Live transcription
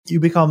you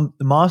become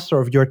the master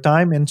of your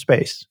time and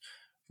space.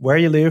 Where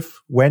you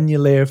live, when you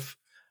live,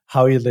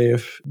 how you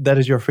live, that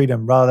is your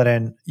freedom, rather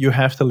than you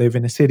have to live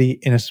in a city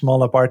in a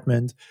small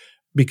apartment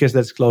because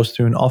that's close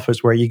to an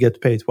office where you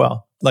get paid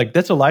well. Like,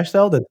 that's a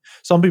lifestyle that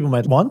some people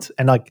might want,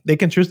 and like they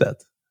can choose that.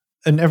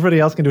 And everybody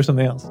else can do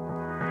something else.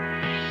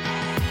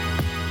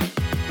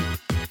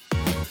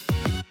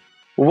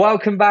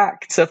 Welcome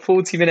back to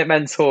 40-Minute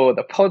Mentor,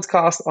 the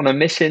podcast on a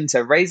mission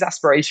to raise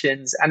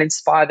aspirations and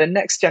inspire the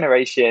next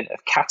generation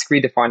of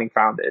category-defining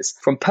founders.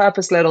 From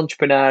purpose-led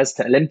entrepreneurs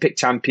to Olympic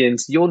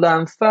champions, you'll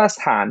learn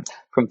firsthand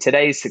from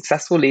today's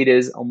successful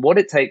leaders on what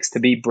it takes to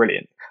be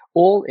brilliant,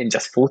 all in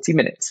just 40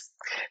 minutes.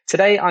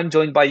 Today, I'm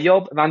joined by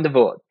Job van der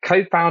Voort,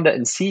 co-founder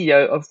and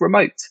CEO of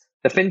Remote,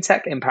 the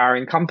fintech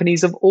empowering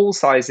companies of all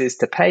sizes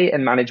to pay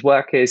and manage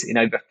workers in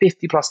over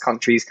 50 plus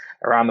countries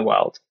around the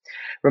world.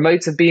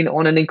 Remote have been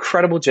on an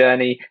incredible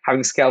journey,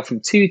 having scaled from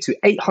 2 to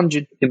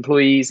 800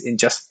 employees in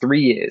just 3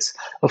 years,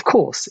 of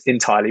course,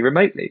 entirely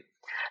remotely.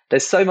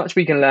 There's so much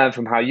we can learn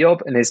from how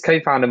Job and his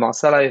co-founder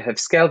Marcelo have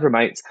scaled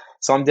Remote,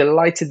 so I'm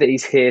delighted that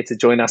he's here to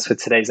join us for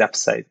today's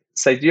episode.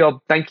 So Job,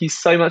 thank you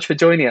so much for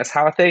joining us.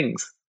 How are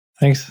things?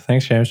 Thanks,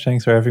 James.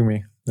 Thanks for having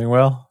me. Doing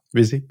well?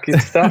 Busy?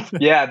 Good stuff.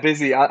 Yeah,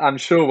 busy, I'm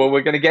sure. Well,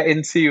 we're going to get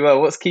into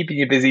what's keeping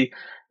you busy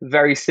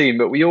very soon,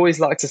 but we always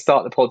like to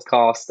start the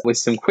podcast with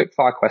some quick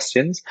fire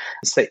questions.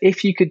 So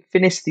if you could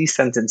finish these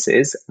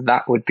sentences,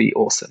 that would be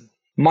awesome.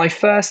 My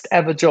first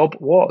ever job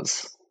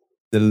was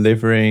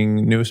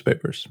delivering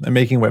newspapers and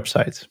making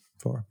websites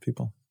for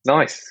people.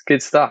 Nice.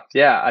 Good stuff.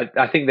 Yeah,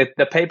 I think that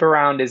the paper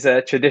round is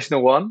a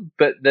traditional one,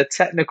 but the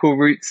technical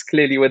roots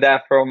clearly were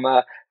there from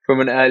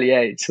an early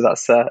age.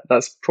 So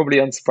that's probably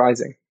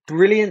unsurprising.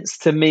 Brilliance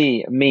to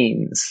me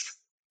means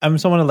I'm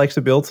someone who likes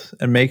to build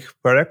and make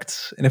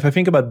products. And if I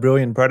think about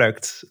brilliant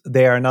products,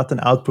 they are not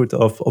an output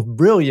of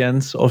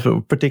brilliance of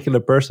a particular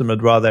person,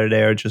 but rather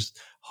they are just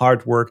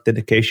hard work,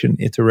 dedication,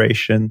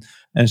 iteration,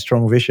 and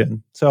strong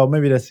vision. So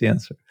maybe that's the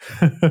answer.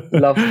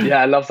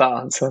 I love that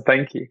answer.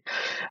 Thank you.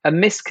 A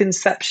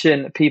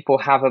misconception people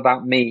have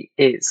about me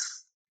is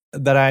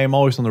that I am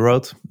always on the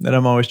road, that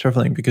I'm always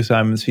traveling because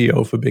I'm the CEO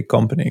of a big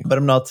company. But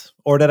I'm not,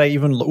 or that I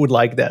even would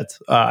like that.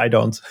 I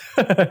don't.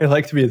 I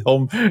like to be at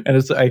home,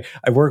 and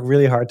I work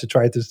really hard to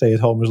try to stay at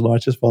home as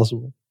much as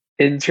possible.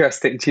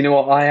 Interesting. Do you know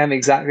what? I am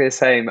exactly the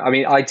same. I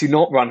mean, I do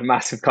not run a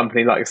massive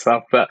company like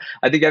yourself, but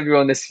I think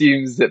everyone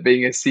assumes that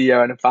being a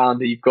CEO and a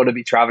founder, you've got to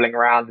be traveling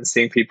around and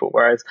seeing people.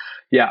 Whereas,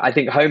 yeah, I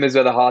think home is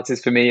where the heart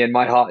is for me, and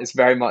my heart is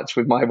very much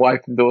with my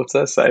wife and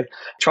daughter. So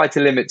try to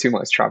limit too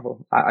much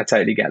travel. I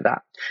totally get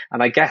that.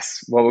 And I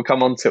guess, well, we'll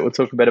come on to it. We'll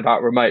talk a bit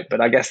about Remote,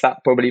 but I guess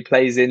that probably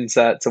plays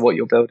into what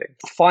you're building.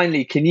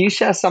 Finally, can you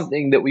share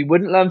something that we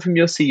wouldn't learn from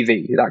your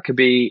CV? That could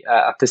be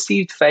a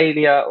perceived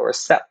failure or a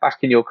setback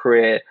in your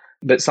career,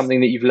 but something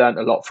that you've learned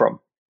a lot from.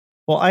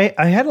 Well, I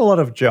had a lot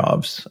of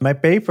jobs. My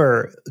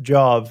paper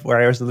job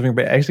where I was delivering,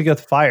 I actually got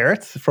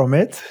fired from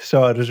it.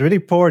 So it was a really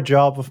poor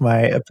start of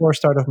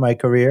my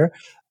career.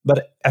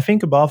 But I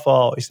think above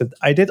all is that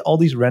I did all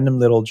these random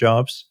little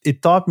jobs.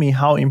 It taught me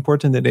how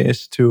important it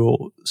is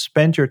to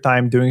spend your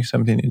time doing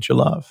something that you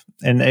love.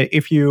 And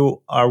if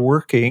you are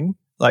working,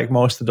 like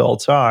most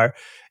adults are,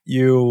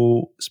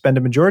 you spend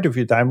the majority of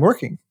your time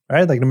working.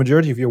 Right? Like the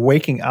majority of your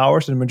waking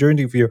hours and the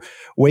majority of your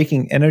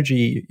waking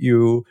energy,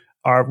 you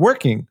are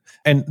working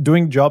and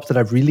doing jobs that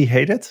I've really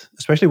hated,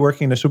 especially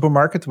working in a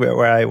supermarket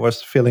where I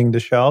was filling the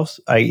shelves.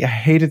 I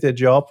hated that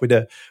job with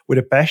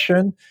a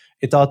passion.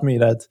 It taught me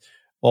that,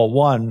 well,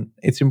 one,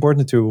 it's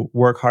important to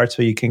work hard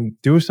so you can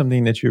do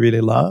something that you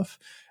really love.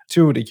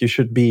 Two, that you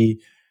should be,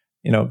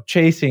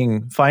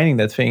 finding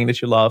that thing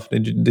that you love,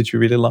 that you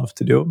really love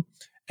to do.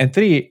 And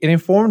three, it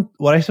informed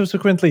what I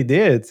subsequently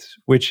did,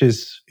 which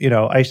is,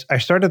 I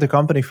started the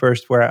company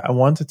first where I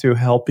wanted to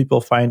help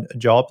people find a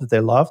job that they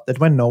loved that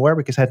went nowhere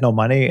because I had no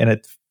money and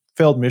it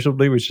failed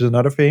miserably, which is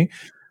another thing.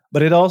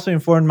 But it also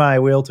informed my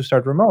will to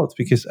start Remote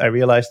because I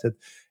realized that,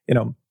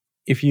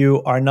 if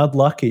you are not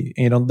lucky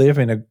and you don't live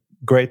in a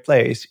great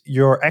place,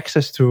 your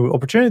access to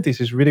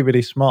opportunities is really,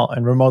 really small,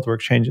 and remote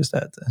work changes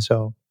that. And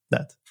so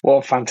that.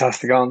 What a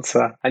fantastic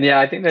answer. And yeah,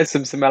 I think there's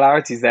some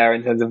similarities there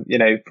in terms of,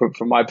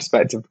 from my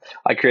perspective,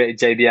 I created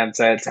JBM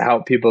to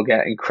help people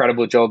get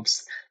incredible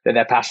jobs that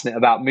they're passionate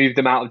about, move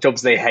them out of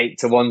jobs they hate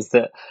to ones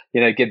that,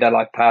 give their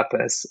life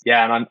purpose.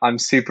 Yeah, and I'm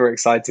super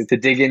excited to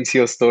dig into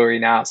your story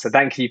now. So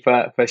thank you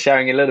for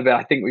sharing a little bit.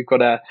 I think we've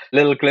got a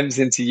little glimpse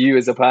into you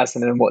as a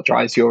person and what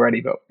drives you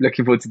already, but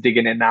looking forward to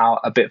digging in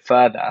now a bit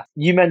further.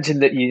 You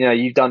mentioned that,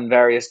 you've done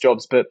various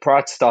jobs, but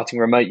prior to starting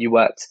Remote, you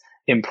worked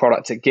in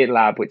product at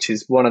GitLab, which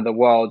is one of the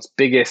world's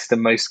biggest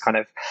and most kind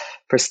of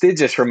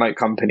prestigious remote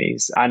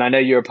companies. And I know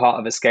you're a part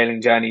of a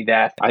scaling journey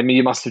there. I mean,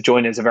 you must have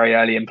joined as a very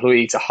early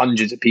employee to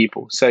hundreds of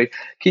people. So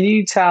can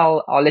you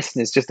tell our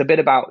listeners just a bit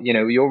about,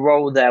 your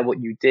role there, what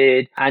you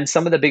did, and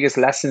some of the biggest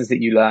lessons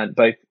that you learned,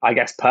 both, I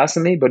guess,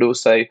 personally, but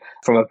also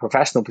from a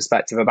professional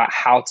perspective about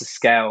how to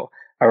scale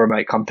a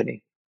remote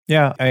company?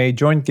 Yeah, I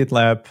joined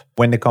GitLab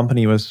when the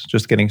company was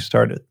just getting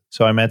started.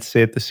 So I met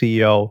Sid, the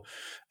CEO,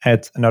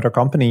 at another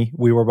company.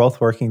 We were both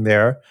working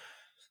there.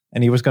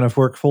 and he was going to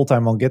work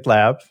full-time on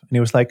GitLab. And he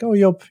was like, oh,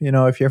 Job,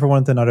 if you ever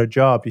want another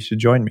job, you should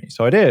join me.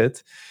 So I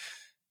did.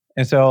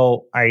 And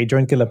so I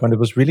joined GitLab when it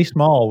was really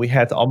small. We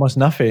had almost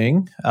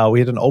nothing. We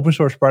had an open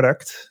source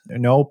product,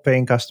 no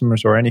paying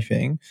customers or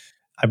anything.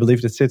 I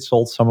believe that Sid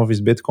sold some of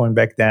his Bitcoin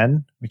back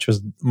then, which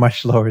was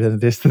much lower than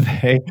it is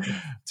today,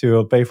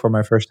 to pay for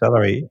my first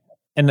salary.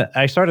 And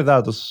I started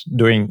out as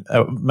doing,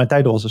 my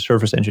title was a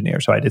service engineer.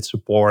 So I did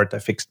support, I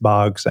fixed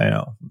bugs,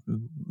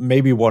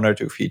 maybe one or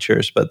two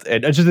features, but I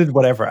just did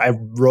whatever. I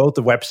wrote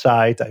the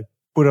website, I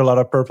put a lot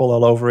of purple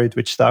all over it,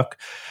 which stuck.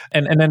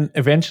 And then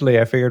eventually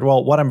I figured,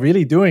 well, what I'm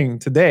really doing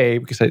today,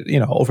 because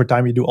over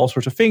time you do all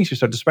sorts of things, you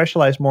start to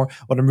specialize more.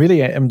 What I'm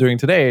really am doing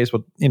today is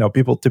what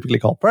people typically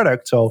call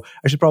product. So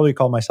I should probably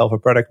call myself a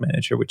product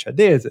manager, which I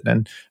did. And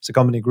then as the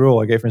company grew,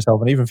 I gave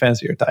myself an even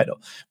fancier title.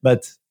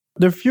 But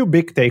there are a few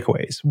big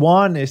takeaways.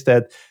 One is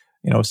that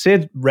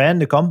Sid ran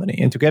the company,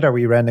 and together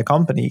we ran the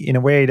company in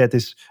a way that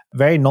is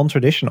very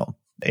non-traditional,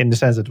 in the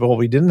sense that, well,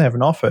 we didn't have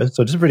an office,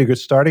 so this is a pretty good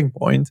starting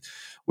point.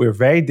 We're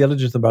very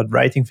diligent about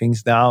writing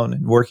things down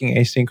and working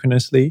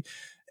asynchronously.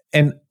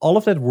 And all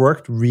of that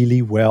worked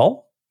really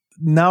well.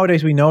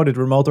 Nowadays, we know that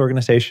remote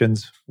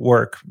organizations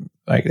work.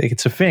 Like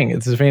it's a thing.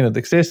 It's a thing that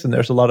exists, and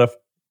there's a lot of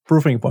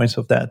proving points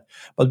of that.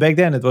 But back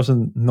then, it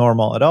wasn't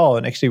normal at all.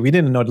 And actually, we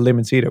didn't know the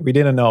limits either. We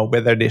didn't know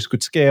whether this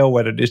could scale,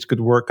 whether this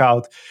could work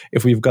out,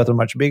 if we've gotten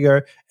much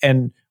bigger.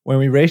 And when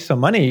we raised some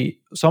money,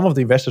 some of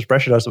the investors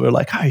pressured us. They were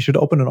like, you should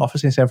open an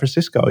office in San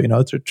Francisco,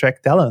 to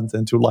attract talent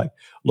and to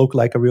look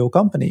like a real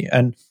company.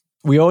 And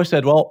we always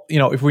said, well,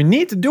 if we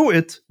need to do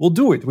it, we'll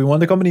do it. We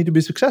want the company to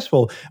be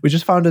successful. We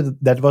just found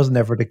that was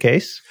never the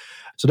case.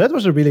 So that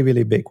was a really,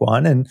 really big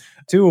one. And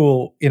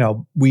two,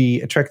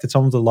 we attracted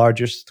some of the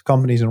largest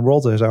companies in the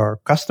world as our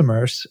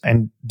customers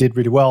and did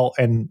really well.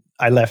 And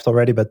I left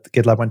already, but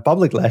GitLab went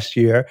public last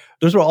year.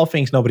 Those were all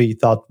things nobody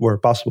thought were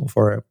possible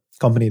for a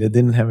company that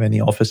didn't have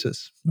any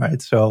offices,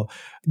 right? So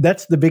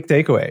that's the big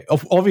takeaway.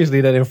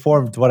 Obviously, that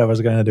informed what I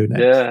was going to do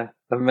next. Yeah,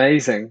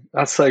 amazing.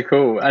 That's so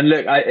cool. And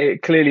look,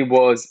 it clearly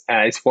was,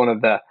 it's one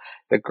of the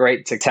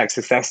great tech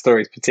success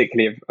stories,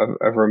 particularly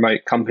of remote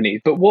companies.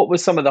 But what were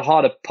some of the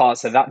harder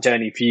parts of that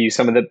journey for you?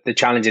 Some of the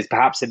challenges,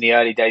 perhaps in the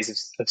early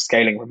days of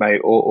scaling remote,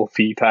 or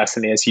for you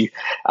personally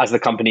as the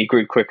company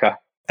grew quicker?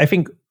 I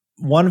think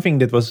one thing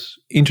that was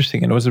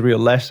interesting and was a real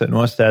lesson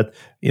was that,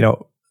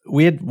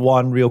 we had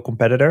one real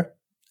competitor.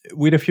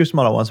 We had a few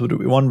smaller ones,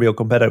 but one real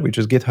competitor, which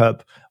was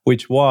GitHub,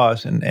 which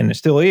was and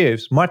still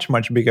is much,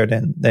 much bigger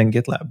than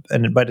GitLab.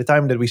 And by the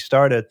time that we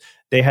started,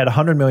 they had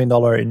 $100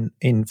 million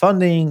in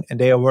funding,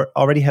 and they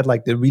already had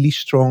the really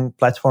strong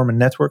platform and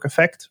network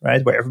effect,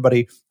 right? Where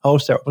everybody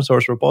hosts their open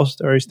source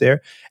repositories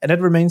there. And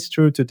that remains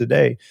true to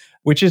today,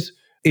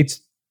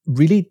 it's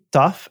really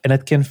tough, and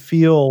it can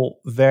feel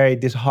very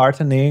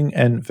disheartening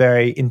and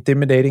very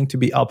intimidating to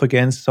be up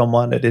against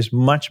someone that is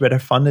much better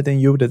funded than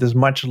you, that is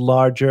much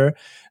larger,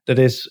 that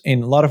is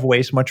in a lot of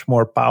ways much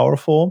more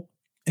powerful.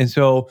 And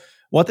so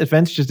what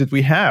advantages did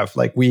we have?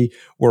 We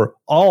were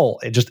all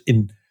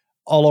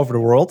over the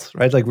world,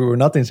 right? We were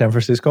not in San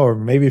Francisco, or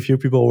maybe a few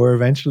people were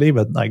eventually,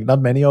 but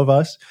not many of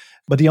us.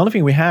 But the only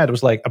thing we had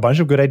was a bunch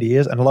of good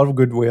ideas and a lot of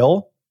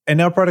goodwill, and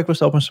our product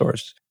was open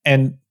source.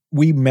 And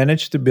we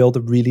managed to build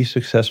a really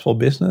successful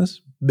business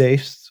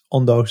based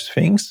on those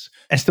things.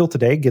 And still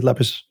today,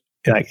 GitLab is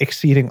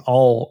exceeding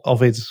all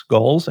of its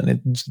goals,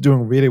 and it's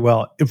doing really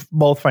well,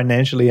 both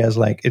financially as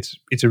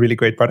it's a really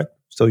great product,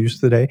 still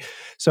used today.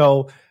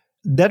 So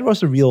that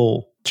was a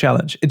real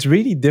challenge. It's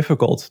really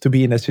difficult to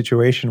be in a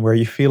situation where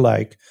you feel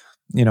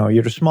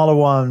you're the smaller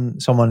one,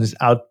 someone is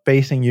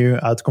outpacing you,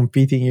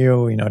 outcompeting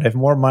you, they have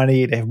more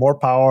money, they have more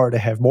power, they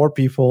have more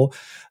people.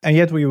 And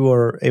yet we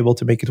were able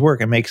to make it work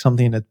and make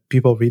something that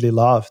people really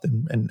loved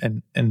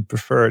and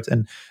preferred.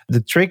 And the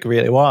trick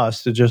really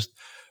was to just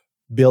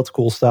build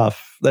cool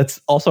stuff.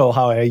 That's also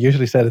how I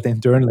usually said it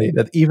internally,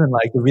 that even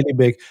the really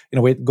big,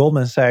 with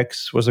Goldman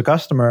Sachs was a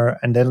customer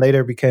and then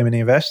later became an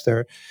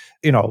investor.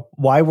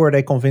 Why were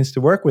they convinced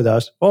to work with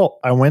us? Well,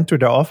 I went to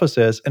their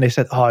offices and they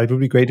said, it would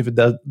be great if it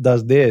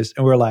does this.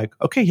 And we're like,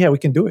 okay, yeah, we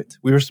can do it.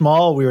 We were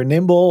small, we were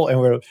nimble, and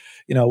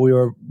we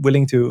were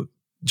willing to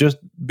just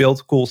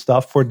build cool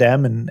stuff for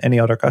them and any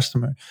other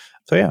customer.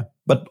 So yeah,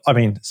 but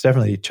it's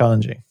definitely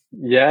challenging.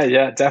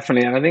 Yeah,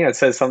 definitely. And I think that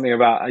says something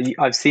about,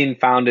 I've seen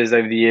founders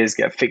over the years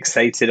get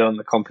fixated on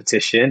the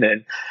competition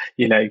and,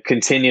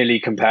 continually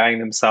comparing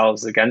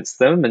themselves against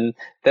them. And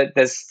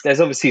there's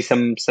obviously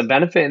some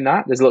benefit in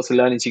that. There's lots of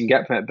learnings you can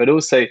get from it, but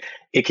also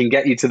it can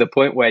get you to the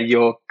point where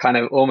you're kind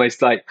of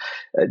almost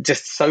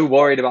just so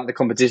worried about the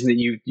competition that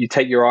you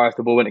take your eye off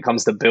the ball when it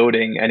comes to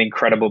building an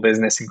incredible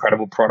business,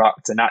 incredible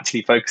product, and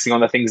actually focusing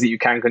on the things that you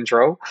can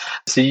control.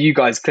 So you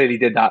guys clearly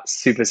did that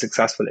super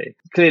successfully.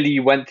 Clearly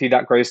you went through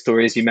that growth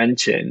story, as you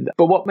mentioned,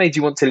 but what made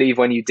you want to leave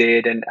when you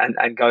did and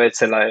go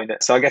it alone?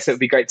 So I guess it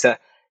would be great to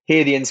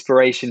hear the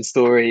inspiration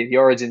story, the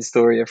origin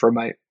story of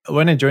remote.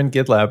 When I joined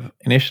GitLab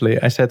initially,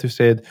 I said to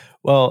Sid,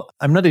 well,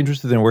 I'm not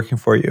interested in working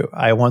for you.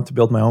 I want to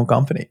build my own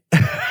company.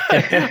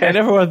 I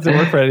never wanted to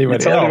work for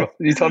anybody else.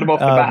 You told him off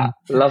the bat.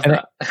 Love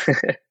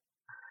that.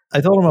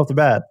 I told him off the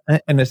bat.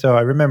 And so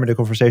I remember the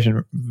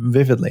conversation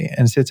vividly.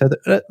 And Sid said,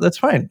 That's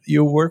fine.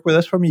 You work with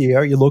us from a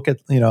year. You look at,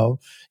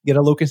 get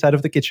a look inside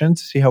of the kitchen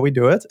to see how we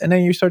do it. And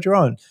then you start your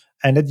own.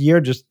 And that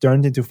year just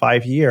turned into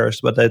 5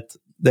 years. But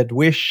that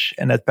wish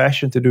and that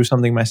passion to do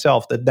something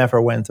myself, that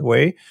never went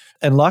away.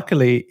 And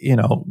luckily,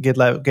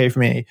 GitLab gave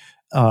me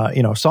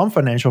some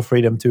financial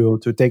freedom to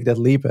take that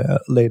leap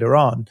later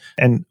on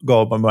and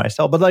go by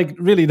myself. But like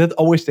really, that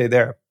always stayed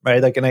there,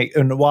 right? Like,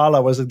 and while I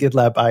was at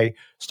GitLab, I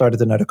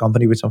started another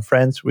company with some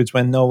friends, which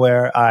went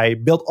nowhere. I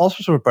built all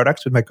sorts of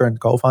products with my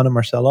current co-founder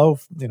Marcelo,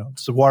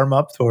 to warm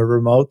up to a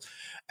remote.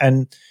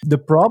 And the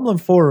problem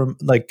for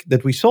like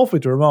that we solve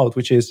with the remote,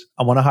 which is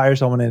I want to hire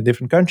someone in a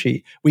different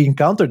country, we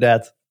encountered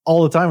that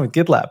all the time with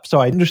GitLab. So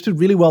I understood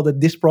really well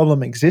that this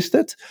problem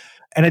existed,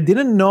 and I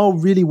didn't know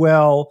really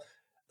well.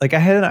 Like I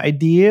had an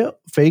idea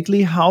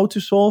vaguely how to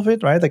solve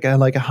it, right? Like I had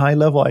like a high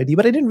level idea,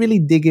 but I didn't really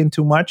dig in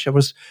too much. I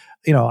was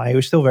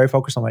still very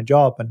focused on my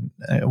job and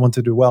I wanted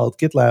to do well at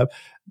GitLab.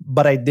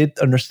 But I did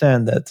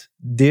understand that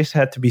this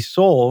had to be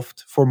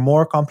solved for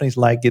more companies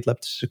like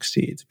GitLab to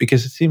succeed,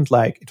 because it seemed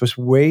like it was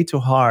way too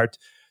hard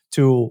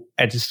to,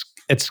 at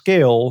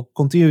scale,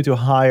 continue to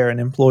hire and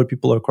employ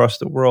people across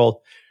the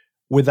world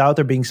without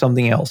there being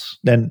something else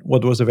than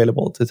what was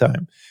available at the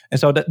time. And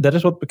so that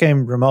is what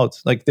became remote.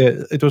 Like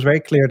it was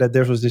very clear that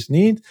there was this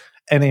need.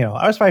 And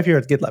I was 5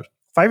 years at GitLab.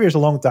 5 years is a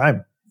long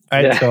time,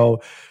 right? Yeah.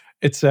 So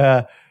it's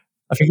I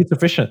think it's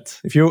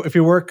sufficient. If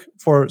you work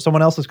for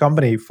someone else's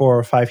company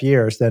for 5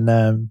 years,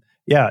 then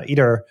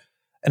either,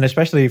 and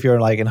especially if you're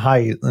like in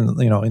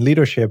in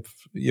leadership,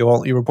 you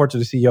report to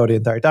the CEO the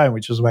entire time,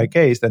 which was my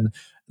case. Then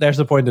there's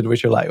the point at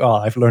which you're like, oh,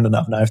 I've learned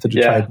enough. Now I have to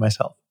try it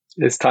myself.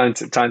 It's time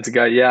to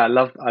go. Yeah, I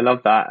love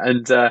that.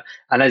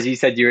 And as you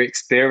said, you're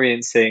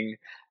experiencing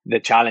the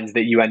challenge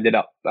that you ended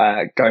up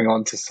going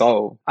on to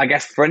solve. I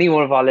guess for any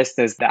one of our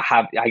listeners that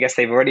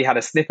they've already had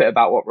a snippet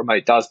about what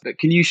remote does, but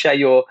can you share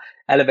your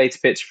elevator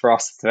pitch for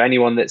us, for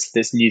anyone that's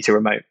new to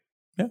remote?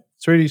 Yeah,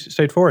 it's really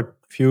straightforward.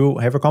 If you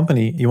have a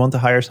company, you want to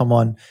hire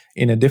someone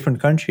in a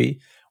different country,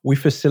 we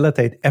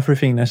facilitate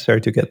everything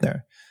necessary to get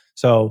there.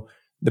 So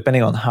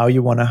depending on how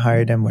you want to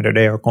hire them, whether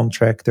they are a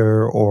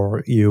contractor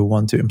or you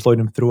want to employ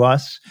them through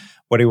us,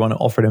 whether you want to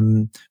offer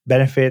them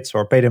benefits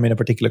or pay them in a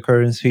particular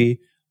currency,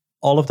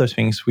 all of those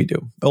things we do.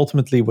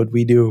 Ultimately, what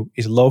we do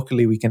is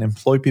locally, we can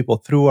employ people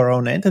through our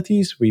own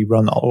entities. We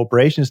run all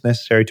operations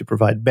necessary to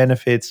provide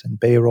benefits and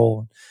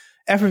payroll,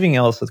 everything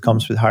else that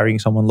comes with hiring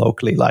someone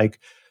locally, like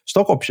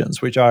stock options,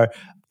 which are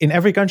in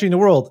every country in the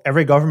world.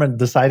 Every government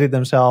decided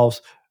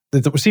themselves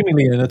that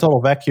seemingly in a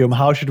total vacuum,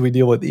 how should we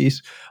deal with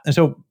these? And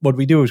so what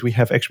we do is we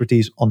have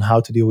expertise on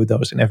how to deal with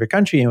those in every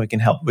country, and we can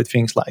help with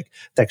things like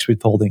tax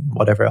withholding and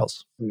whatever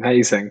else.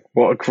 Amazing.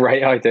 What a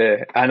great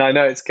idea. And I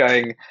know it's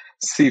going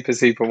super,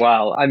 super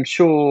well. I'm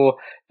sure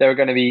there are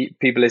going to be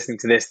people listening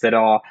to this that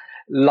are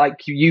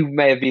like you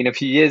may have been a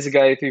few years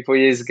ago, 3-4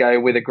 years ago,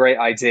 with a great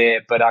idea,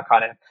 but are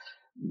kind of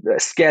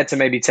scared to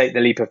maybe take the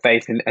leap of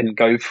faith and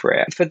go for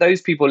it. For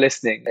those people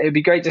listening, it would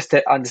be great just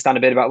to understand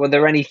a bit about, were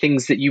there any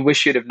things that you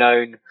wish you'd have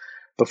known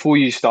before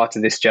you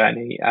started this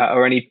journey,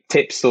 or any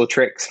tips or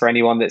tricks for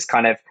anyone that's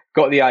kind of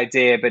got the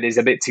idea but is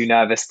a bit too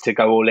nervous to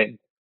go all in?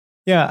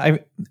 Yeah,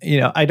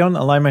 I don't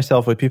align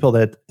myself with people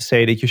that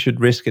say that you should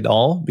risk it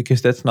all,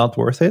 because that's not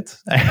worth it,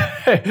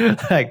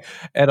 like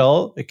at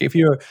all. Like if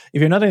you're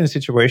not in a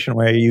situation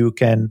where you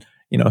can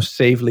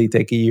safely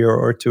take a year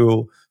or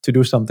two to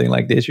do something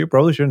like this, you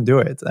probably shouldn't do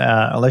it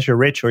unless you're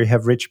rich or you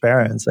have rich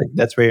parents. Like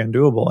that's very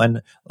undoable.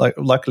 And like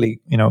luckily,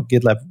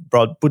 GitLab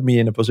put me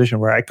in a position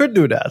where I could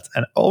do that.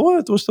 And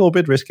it was still a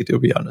bit risky, to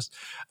be honest.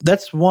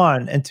 That's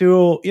one. And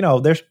two,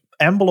 there's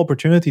ample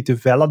opportunity to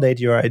validate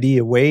your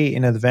idea way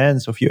in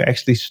advance of you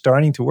actually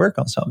starting to work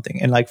on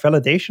something. And like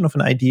validation of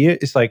an idea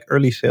is like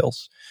early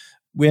sales.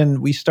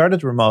 When we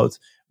started remote,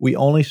 we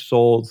only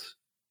sold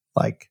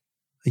like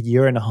a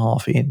year and a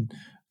half in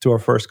to our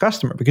first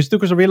customer, because it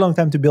took us a really long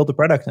time to build the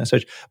product and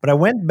such. But I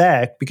went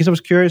back because I was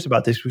curious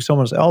about this, because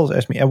someone else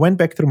asked me. I went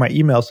back through my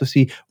emails to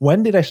see,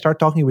 when did I start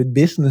talking with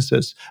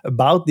businesses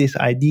about this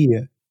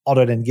idea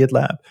other than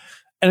GitLab?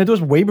 And it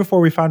was way before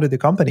we founded the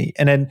company.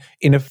 And then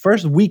in the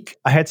first week,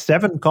 I had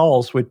 7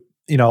 calls with,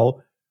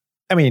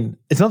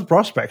 it's not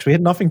prospects. We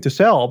had nothing to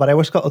sell, but I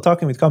was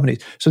talking with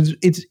companies. So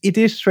it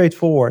is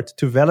straightforward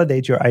to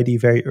validate your idea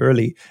very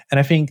early. And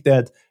I think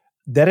that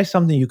is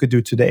something you could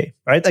do today,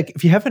 right? Like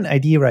if you have an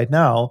idea right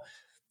now,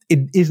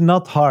 it is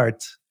not hard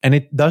and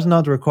it does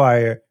not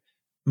require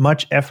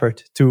much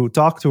effort to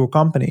talk to a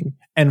company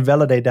and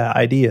validate that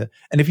idea.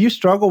 And if you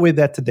struggle with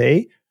that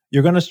today,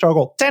 you're going to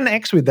struggle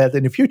 10x with that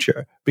in the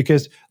future,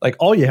 because like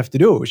all you have to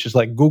do is just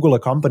like Google a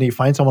company,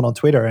 find someone on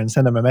Twitter and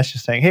send them a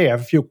message saying, hey, I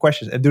have a few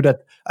questions, and do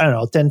that,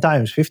 10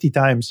 times, 50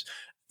 times.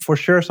 For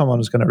sure,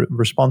 someone is going to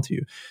respond to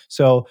you.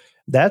 So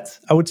that,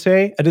 I would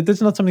say, that's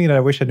not something that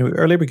I wish I knew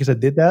earlier, because I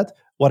did that.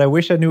 What I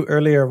wish I knew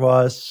earlier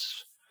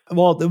was,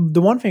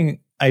 the one thing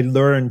I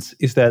learned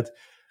is that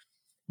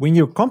when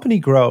your company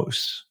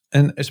grows,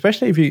 and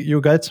especially if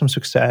you get some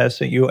success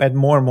and you add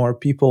more and more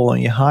people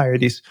and you hire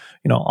these,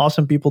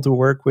 awesome people to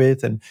work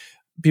with, and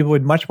people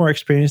with much more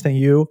experience than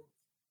you,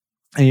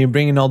 and you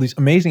bring in all these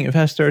amazing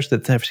investors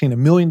that have seen a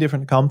million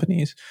different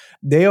companies,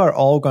 they are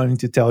all going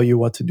to tell you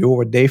what to do or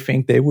what they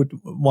think they would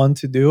want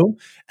to do.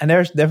 And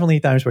there's definitely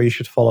times where you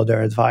should follow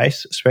their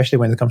advice, especially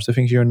when it comes to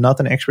things you're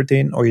not an expert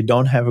in or you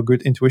don't have a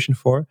good intuition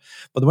for.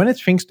 But when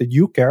it's things that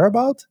you care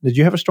about, that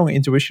you have a strong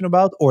intuition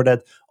about, or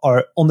that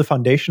are on the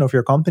foundation of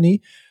your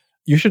company,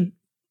 you should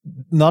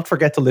not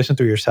forget to listen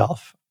to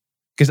yourself.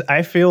 Because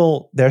I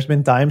feel there's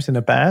been times in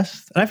the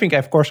past, and I think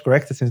I've of course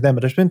corrected since then,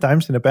 but there's been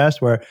times in the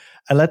past where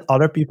I let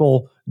other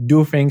people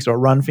do things or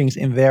run things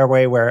in their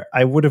way where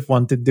I would have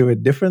wanted to do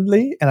it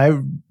differently. And I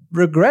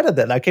regretted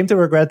that. I came to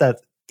regret that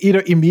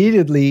either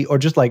immediately or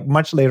just like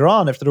much later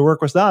on after the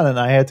work was done. And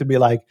I had to be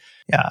like,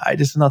 yeah,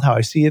 this is not how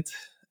I see it.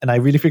 And I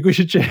really think we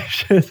should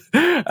change it.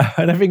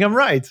 And I think I'm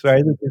right?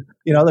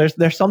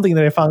 There's something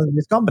that I found in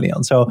this company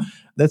on. So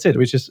that's it.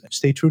 We just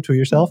stay true to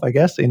yourself, I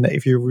guess,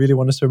 if you really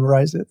want to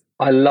summarize it.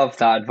 I love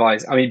that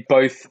advice. I mean,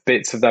 both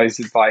bits of those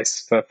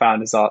advice for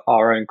founders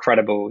are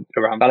incredible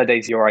around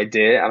validating your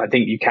idea. And I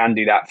think you can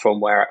do that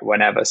from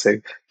whenever. So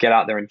get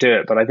out there and do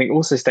it. But I think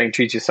also staying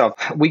true to yourself.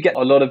 We get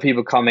a lot of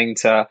people coming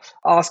to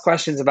ask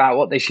questions about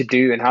what they should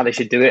do and how they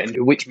should do it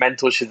and which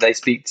mentor should they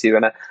speak to.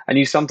 And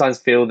you sometimes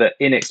feel that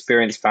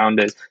inexperienced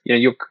founders,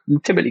 you're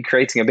typically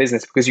creating a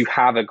business because you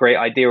have a great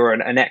idea or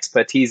an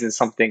expertise in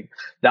something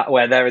that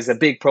where there is a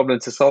big problem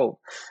to solve.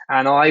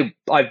 And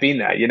I've been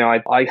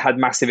there. I had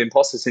massive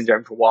imposter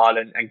syndrome for a while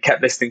and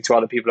kept listening to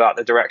other people about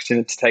the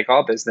direction to take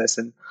our business,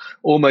 and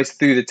almost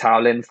threw the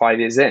towel in 5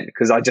 years in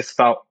because I just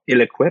felt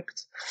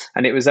ill-equipped.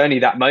 And it was only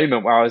that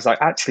moment where I was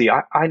like, actually,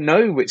 I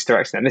know which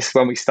direction. And this is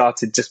when we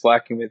started just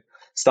working with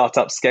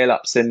startups,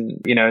 scale-ups, and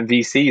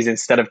VCs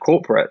instead of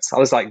corporates. I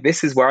was like,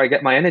 this is where I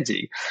get my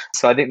energy.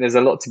 So I think there's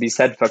a lot to be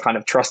said for kind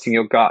of trusting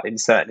your gut in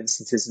certain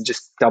instances and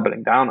just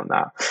doubling down on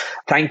that.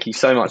 Thank you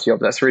so much, Job.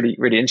 That's really,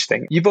 really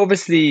interesting. You've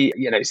obviously,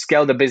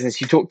 scaled a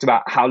business. You talked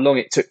about how long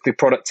it took the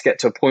product to get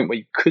to a point where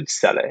you could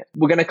sell it.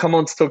 We're going to come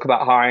on to talk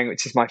about hiring,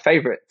 which is my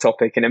favorite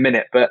topic, in a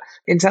minute. But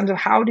in terms of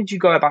how did you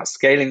go about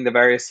scaling the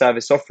various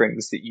service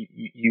offerings that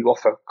you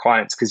offer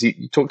clients? Because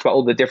you talked about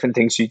all the different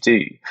things you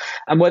do.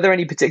 And were there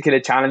any particular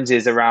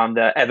challenges around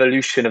the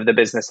evolution of the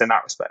business in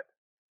that respect?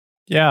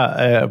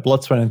 Yeah,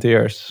 blood, sweat, and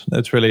tears.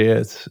 That's really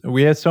it.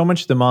 We had so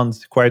much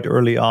demand quite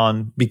early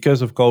on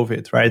because of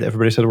COVID, right?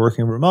 Everybody started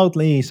working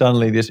remotely.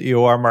 Suddenly, this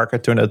EOR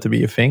market turned out to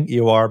be a thing,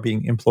 EOR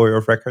being employer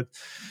of record.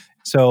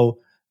 So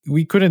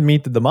we couldn't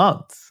meet the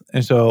demand.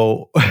 And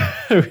so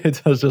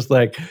it was just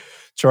like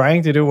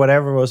trying to do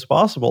whatever was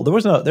possible.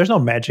 There's no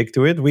magic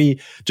to it. We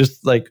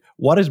just like,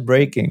 what is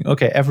breaking?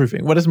 Okay,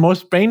 everything. What is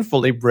most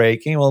painfully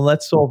breaking? Well,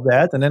 let's solve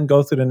that and then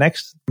go to the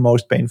next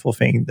most painful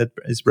thing that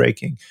is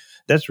breaking.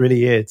 That's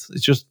really it.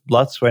 It's just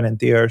blood, sweat, and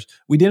tears.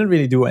 We didn't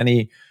really do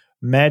any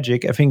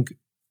magic. I think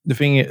the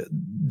thing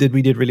that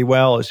we did really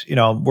well is,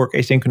 work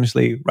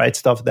asynchronously, write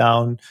stuff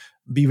down,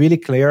 be really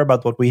clear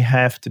about what we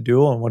have to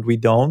do and what we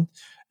don't.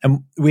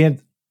 And we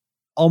had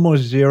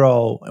almost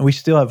zero, and we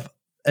still have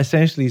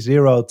essentially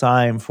zero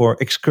time for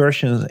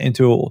excursions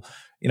into,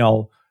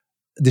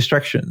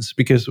 distractions,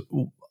 because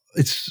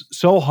it's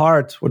so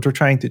hard what we're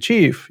trying to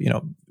achieve.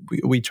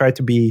 We try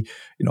to be,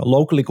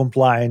 locally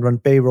compliant, run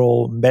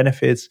payroll,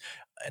 benefits,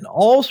 and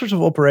all sorts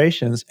of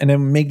operations, and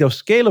then make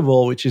those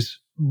scalable, which is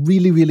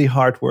really, really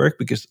hard work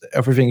because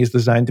everything is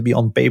designed to be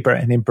on paper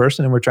and in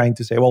person. And we're trying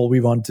to say, well,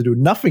 we want to do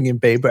nothing in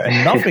paper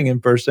and nothing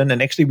in person.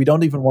 And actually, we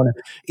don't even want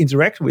to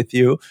interact with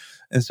you.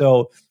 And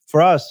so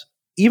for us,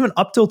 even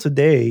up till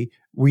today,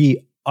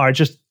 we are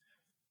just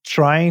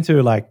trying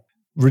to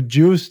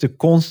reduce the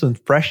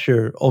constant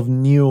pressure of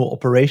new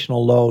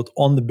operational load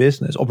on the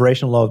business.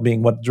 Operational load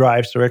being what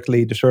drives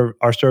directly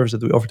our service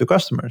that we offer to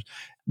customers.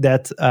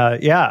 That,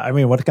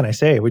 what can I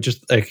say? We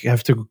just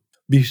have to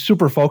be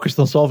super focused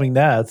on solving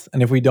that.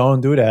 And if we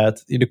don't do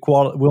that,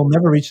 we'll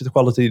never reach the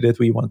quality that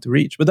we want to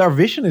reach. But our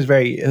vision is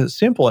very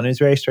simple and it's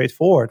very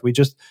straightforward. We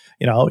just,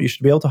 you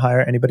should be able to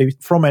hire anybody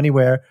from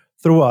anywhere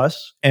through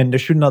us. And there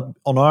should not,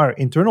 on our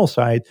internal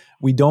side,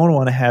 we don't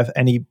want to have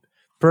any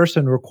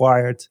person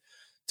required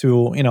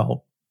to,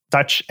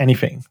 touch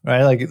anything,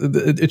 right?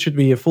 It should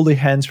be a fully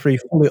hands-free,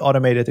 fully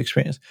automated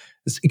experience.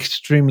 It's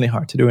extremely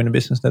hard to do in a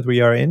business that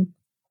we are in.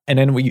 And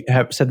then we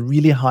have set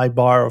really high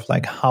bar of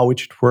how it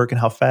should work and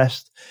how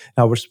fast,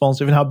 and how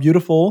responsive and how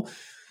beautiful.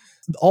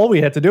 All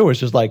we had to do was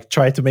just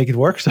try to make it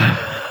work. So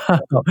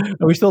and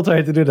we still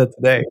try to do that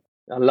today.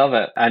 I love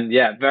it. And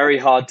yeah, very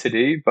hard to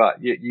do,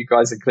 but you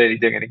guys are clearly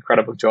doing an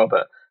incredible job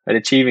at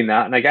achieving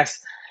that. And I guess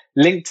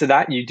linked to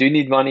that, you do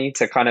need money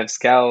to kind of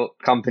scale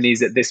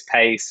companies at this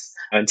pace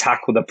and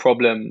tackle the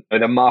problem or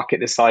the market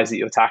the size that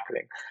you're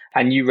tackling.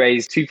 And you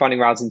raised 2 funding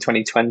rounds in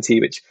 2020,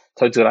 which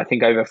totaled, I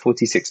think, over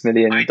 $46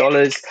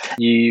 million.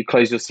 You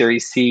closed your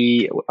Series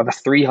C of a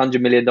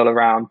 $300 million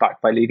round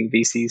backed by leading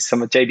VCs,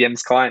 some of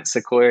JBM's clients,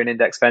 Sequoia and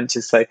Index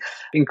Ventures. So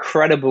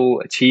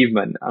incredible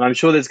achievement. And I'm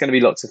sure there's going to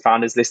be lots of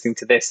founders listening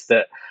to this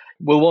that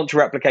will want to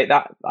replicate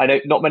that. I know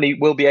not many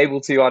will be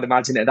able to, I'd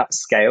imagine, at that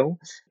scale.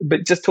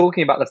 But just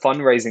talking about the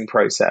fundraising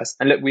process,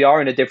 and look, we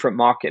are in a different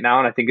market now,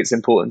 and I think it's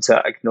important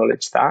to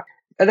acknowledge that.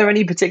 Are there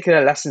any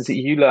particular lessons that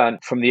you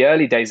learned from the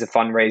early days of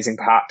fundraising,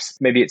 perhaps?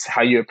 Maybe it's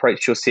how you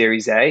approached your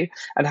Series A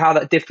and how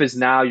that differs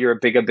now. You're a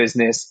bigger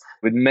business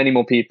with many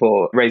more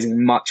people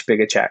raising much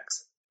bigger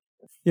checks.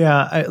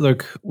 Yeah,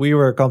 look, we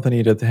were a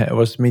company that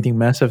was meeting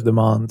massive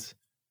demand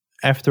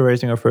after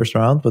raising our first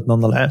round, but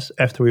nonetheless,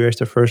 after we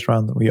raised our first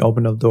round, we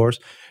opened up doors.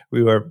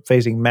 We were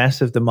facing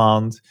massive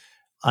demand.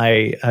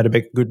 I had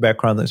a good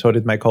background, and so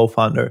did my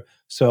co-founder.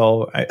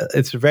 So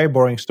it's a very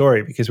boring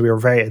story because we were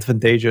very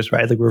advantageous,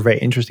 right? Like we're very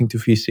interesting to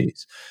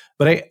VCs.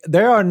 But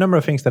there are a number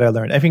of things that I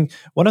learned. I think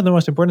one of the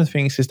most important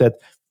things is that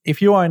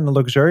if you are in a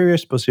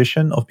luxurious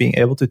position of being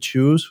able to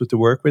choose who to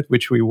work with,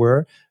 which we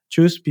were,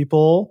 choose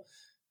people.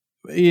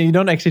 You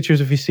don't actually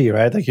choose a VC,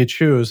 right? Like you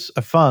choose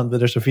a fund, but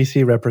there's a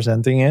VC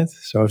representing it.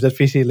 So if that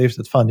VC leaves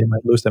that fund, you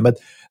might lose them. But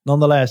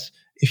nonetheless,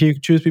 if you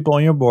choose people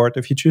on your board,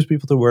 if you choose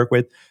people to work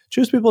with,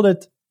 choose people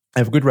that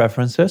have good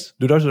references.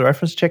 Do those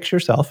reference checks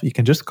yourself. You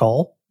can just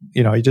call,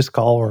 you just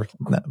call or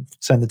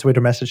send a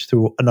Twitter message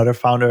to another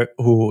founder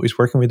who is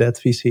working with that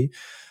VC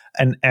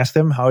and ask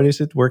them how is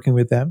it working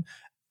with them.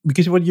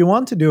 Because what you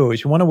want to do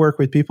is you want to work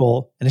with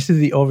people, and this is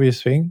the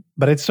obvious thing,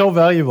 but it's so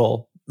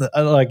valuable.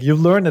 Like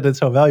you've learned that it's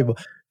so valuable.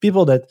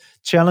 People that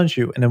challenge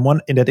you and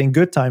that in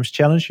good times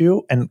challenge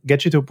you and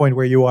get you to a point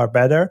where you are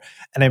better,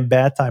 and in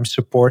bad times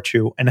support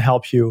you and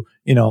help you,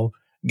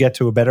 get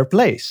to a better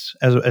place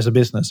as a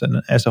business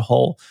and as a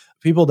whole.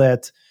 People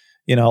that,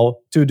 to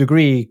a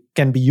degree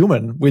can be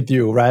human with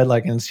you, right?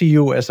 Like, and see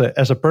you as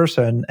a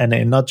person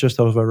and not just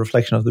as a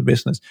reflection of the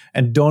business.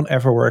 And don't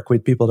ever work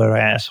with people that are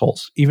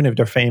assholes, even if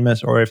they're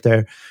famous or if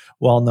they're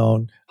well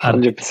known.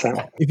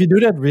 100%. If you do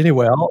that really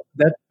well,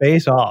 that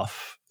pays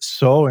off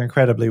so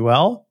incredibly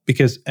well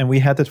and we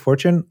had that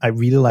fortune. I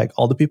really like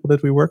all the people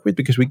that we work with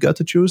because we got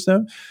to choose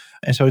them.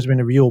 And so it's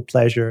been a real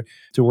pleasure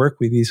to work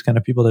with these kind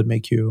of people that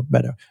make you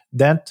better.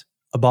 That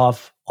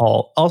above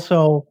all.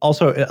 Also,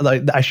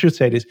 like I should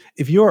say this,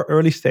 if you're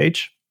early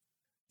stage,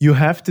 you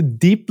have to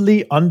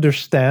deeply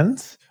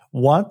understand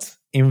what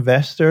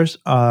investors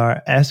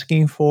are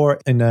asking for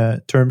in a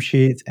term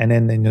sheet and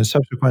then in the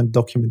subsequent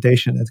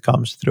documentation that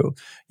comes through.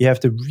 You have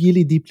to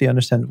really deeply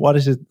understand what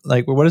is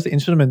the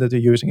instrument that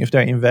they're using. If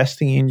they're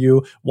investing in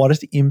you, what is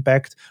the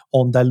impact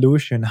on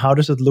dilution? How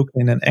does it look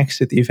in an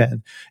exit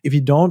event? If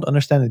you don't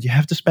understand it, you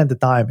have to spend the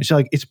time.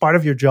 It's part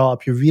of your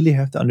job. You really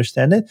have to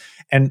understand it.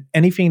 And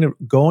anything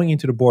going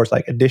into the boards,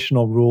 like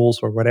additional rules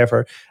or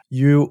whatever,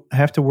 you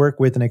have to work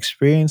with an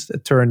experienced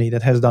attorney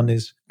that has done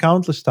this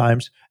countless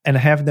times and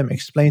have them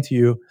explain to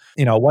you,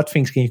 what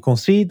things can you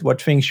concede?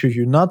 What things should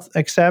you not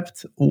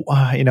accept?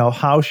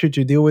 How should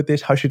you deal with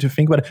this? How should you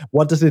think about it?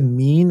 What does it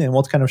mean and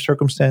what kind of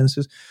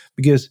circumstances?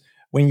 Because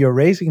when you're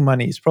raising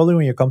money, it's probably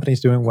when your company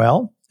is doing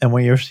well and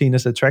when you're seen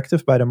as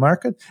attractive by the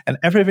market, and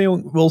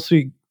everything will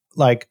see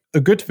like a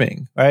good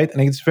thing, right?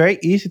 And it's very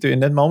easy to, in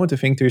that moment, to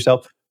think to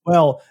yourself,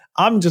 well,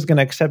 I'm just going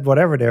to accept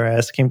whatever they're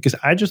asking because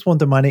I just want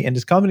the money and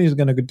this company is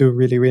going to do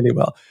really, really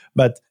well.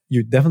 But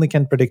you definitely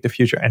can't predict the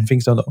future and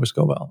things don't always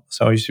go well.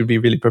 So you should be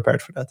really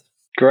prepared for that.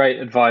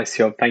 Great advice,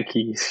 Job. Thank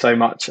you so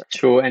much. I'm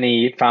sure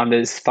any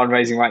founders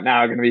fundraising right now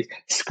are going to be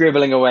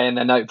scribbling away in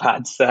their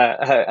notepads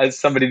as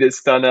somebody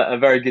that's done a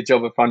very good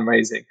job of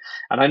fundraising.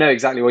 And I know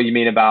exactly what you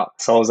mean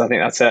about souls. I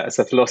think that's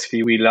a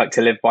philosophy we like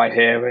to live by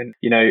here. And,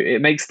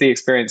 it makes the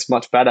experience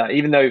much better,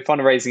 even though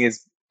fundraising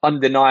is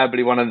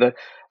undeniably one of the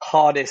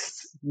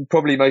hardest,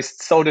 probably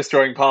most soul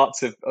destroying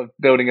parts of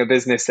building a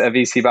business, a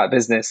VC-backed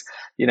business.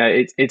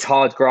 It's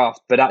hard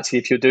graft, but actually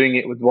if you're doing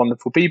it with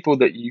wonderful people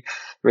that you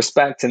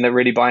respect and that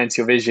really buy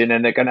into your vision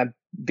and they're going to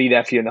be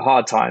there for you in the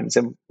hard times.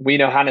 And we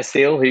know Hannah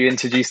Steele, who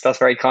introduced us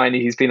very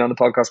kindly, who's been on the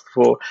podcast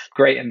before,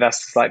 great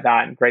investors like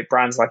that and great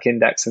brands like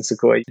Index and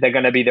Sequoia. They're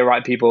going to be the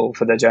right people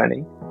for their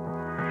journey.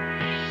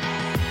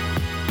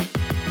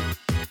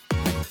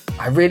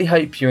 I really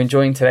hope you're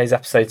enjoying today's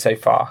episode so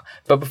far.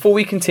 But before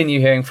we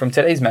continue hearing from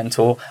today's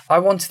mentor, I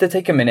wanted to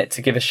take a minute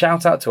to give a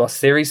shout out to our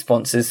series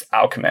sponsors,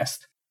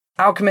 Alchemist.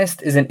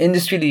 Alchemist is an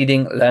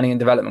industry-leading learning and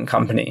development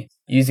company,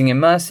 using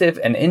immersive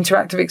and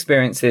interactive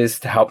experiences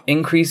to help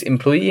increase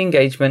employee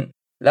engagement,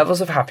 levels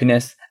of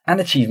happiness,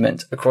 and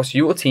achievement across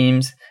your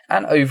teams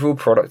and overall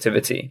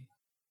productivity.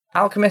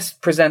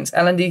 Alchemist presents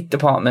L&D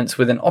departments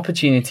with an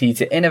opportunity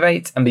to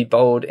innovate and be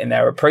bold in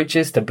their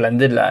approaches to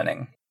blended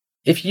learning.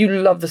 If you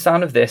love the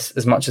sound of this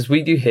as much as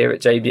we do here at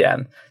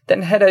JBM,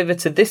 then head over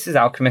to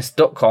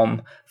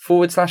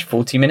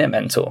thisisalchemist.com/40-minute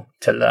mentor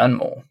to learn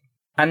more.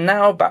 And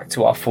now back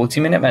to our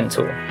 40-minute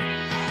mentor.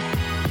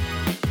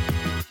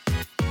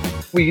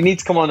 We need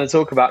to come on and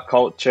talk about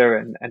culture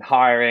and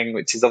hiring,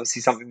 which is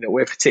obviously something that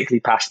we're particularly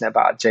passionate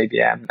about at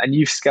JBM. And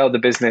you've scaled the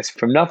business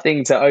from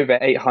nothing to over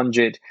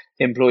 800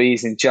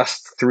 employees in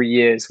just 3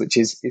 years, which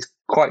is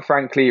quite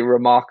frankly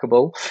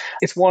remarkable.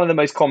 It's one of the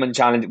most common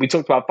challenges. We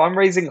talked about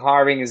fundraising.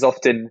 Hiring is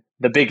often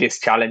the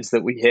biggest challenge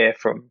that we hear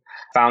from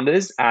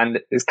founders.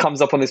 And this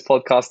comes up on this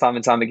podcast time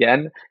and time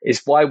again.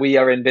 It's why we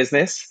are in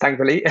business,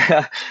 thankfully.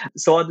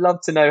 So I'd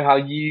love to know how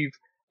you've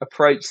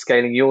approach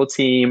scaling your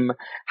team.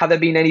 Have there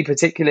been any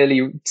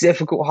particularly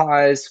difficult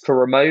hires for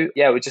remote?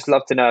 Yeah, we'd just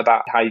love to know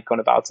about how you've gone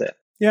about it.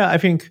 Yeah, I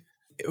think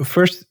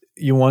first,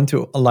 you want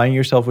to align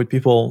yourself with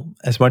people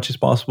as much as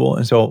possible.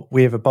 And so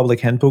we have a public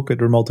handbook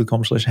at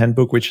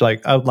remote.com/handbook, which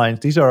like outlines,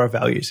 these are our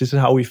values. This is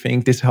how we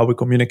think. This is how we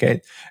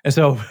communicate. And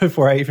so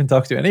before I even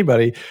talk to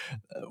anybody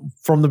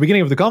from the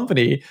beginning of the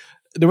company,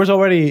 there was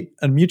already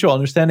a mutual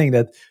understanding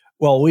that,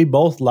 well, we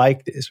both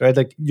like this, right?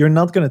 Like, you're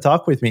not going to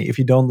talk with me if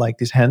you don't like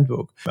this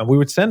handbook. And we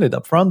would send it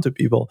up front to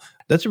people.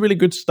 That's a really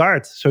good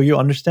start. So you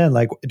understand,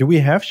 like, do we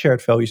have shared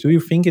values? Do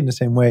you think in the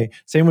same way?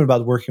 Same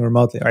about working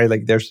remotely, right?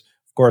 Like,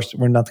 of course,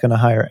 we're not going to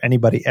hire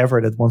anybody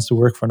ever that wants to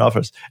work for an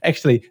office.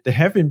 Actually, there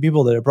have been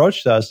people that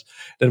approached us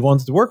that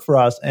wanted to work for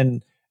us.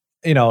 And,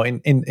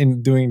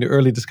 in doing the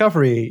early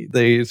discovery,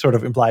 they sort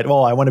of implied,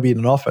 well, I want to be in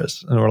an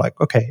office. And we're like,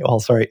 okay,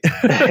 well, sorry.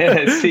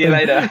 See you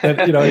later.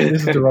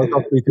 This is the wrong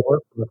company to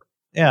work for.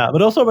 Yeah,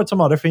 but also about some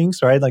other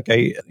things, right? Like,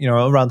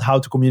 around how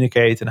to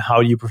communicate and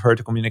how you prefer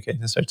to communicate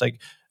and such. Like,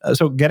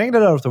 so getting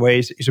that out of the way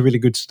is a really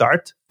good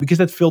start, because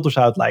that filters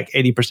out like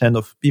 80%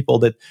 of people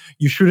that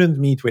you shouldn't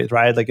meet with,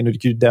 right? Like,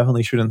 that you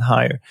definitely shouldn't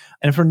hire.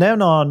 And from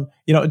then on,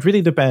 it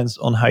really depends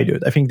on how you do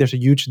it. I think there's a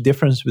huge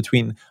difference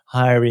between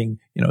hiring,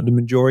 the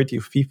majority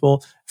of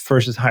people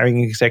versus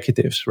hiring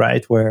executives,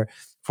 right? Where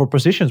for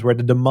positions where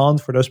the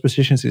demand for those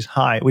positions is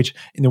high, which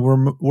in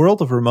the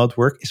world of remote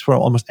work is for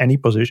almost any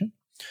position.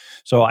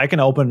 So I can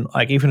open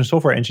like even a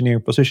software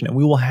engineering position and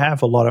we will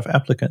have a lot of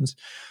applicants.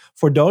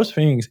 For those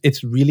things,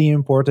 it's really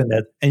important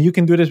that, and you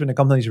can do this when the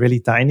company is really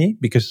tiny,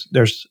 because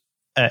there's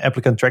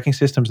applicant tracking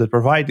systems that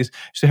provide this.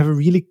 So you have a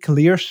really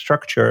clear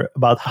structure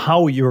about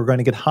how you're going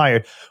to get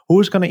hired,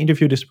 who's going to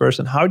interview this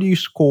person, how do you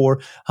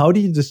score, how do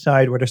you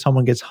decide whether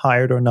someone gets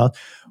hired or not,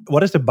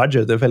 what is the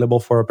budget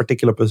available for a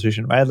particular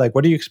position, right? Like,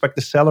 what do you expect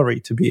the salary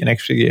to be? And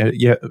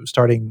actually,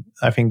 starting,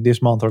 I think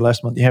this month or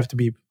last month, you have to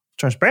be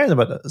transparent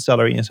about the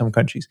salary in some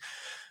countries.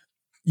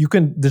 You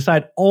can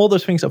decide all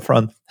those things up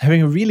front,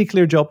 having a really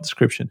clear job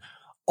description.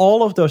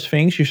 All of those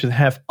things you should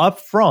have up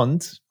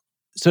front,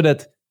 so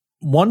that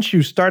once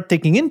you start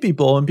taking in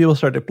people and people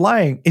start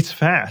applying, it's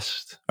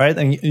fast, right?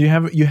 And you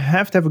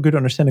have to have a good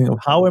understanding of,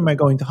 how am I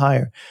going to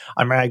hire?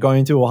 Am I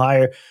going to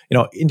hire,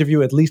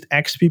 interview at least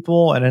X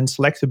people and then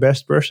select the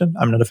best person?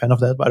 I'm not a fan of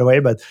that, by the way,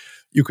 but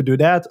you could do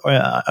that.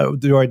 Or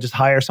do I just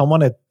hire someone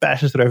that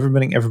passes through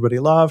everybody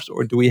loves?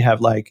 Or do we have,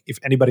 like, if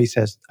anybody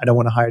says, I don't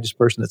want to hire this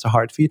person, that's a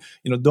hard fit,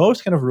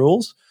 those kind of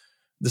rules,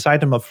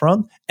 decide them up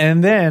front,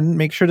 and then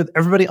make sure that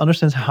everybody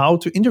understands how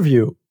to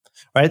interview.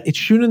 Right? It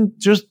shouldn't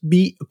just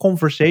be a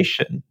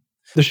conversation.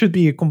 There should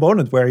be a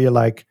component where you're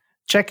like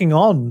checking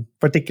on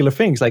particular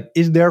things, like,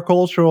 is there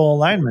cultural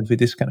alignment with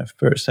this kind of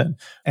person?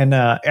 And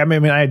I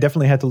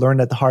definitely had to learn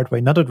that the hard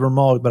way. Not at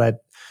remote, but at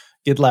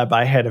GitLab,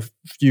 I had a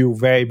few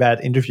very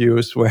bad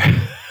interviews where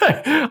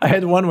I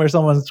had one where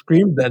someone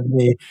screamed at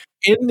me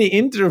in the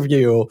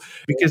interview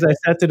because I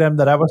said to them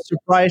that I was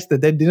surprised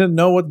that they didn't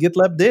know what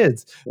GitLab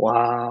did.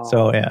 Wow.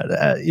 So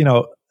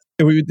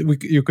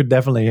you could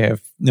definitely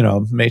have,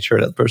 made sure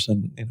that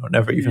person,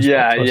 never even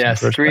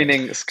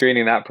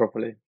screening that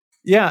properly.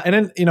 Yeah, and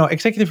then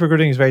executive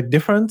recruiting is very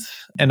different,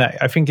 and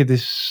I think it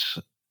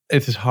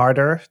is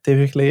harder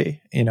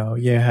typically.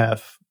 You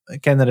have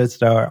candidates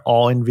that are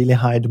all in really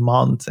high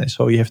demand, and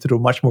so you have to do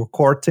much more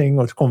courting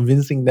or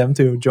convincing them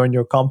to join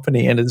your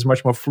company, and it's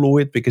much more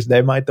fluid because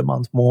they might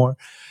demand more.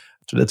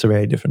 So that's a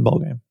very different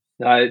ballgame.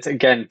 It's,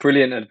 again,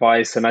 brilliant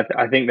advice, and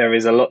I think there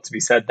is a lot to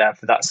be said there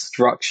for that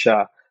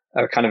structure,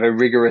 a kind of a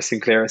rigorous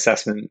and clear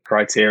assessment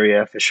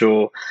criteria for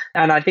sure.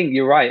 And I think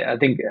you're right. I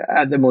think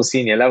at the more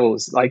senior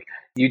levels, like,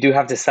 you do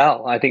have to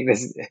sell. I think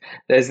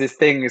there's this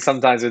thing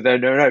sometimes with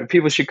no,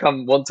 people should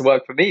want to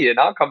work for me in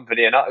our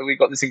company, and we've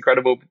got this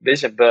incredible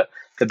vision, but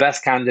the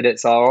best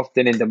candidates are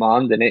often in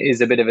demand, and it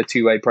is a bit of a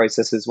two-way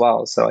process as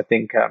well. So I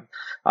think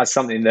that's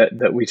something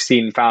that we've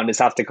seen founders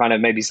have to kind of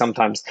maybe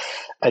sometimes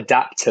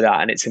adapt to that,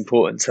 and it's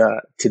important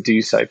to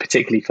do so,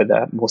 particularly for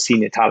the more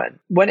senior talent.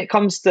 When it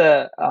comes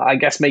to, I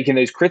guess, making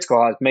those critical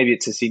hires, maybe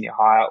it's a senior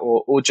hire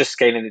or just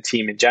scaling the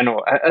team in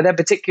general, are there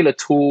particular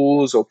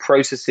tools or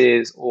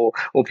processes or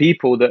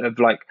people that have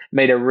like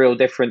made a real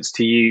difference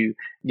to you,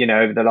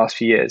 over the last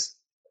few years?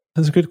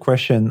 That's a good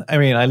question. I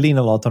mean, I lean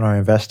a lot on our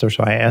investors,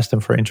 so I ask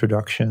them for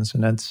introductions,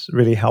 and that's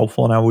really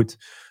helpful. And I would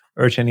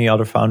urge any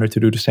other founder to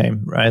do the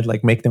same, right?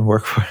 Like, make them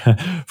work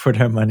for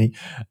their money.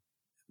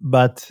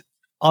 But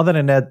other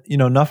than that,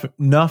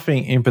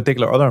 nothing in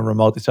particular other than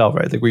remote itself,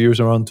 right? Like, we use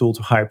our own tool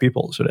to hire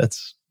people, so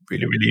that's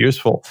really, really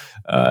useful,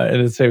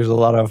 and it saves a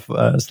lot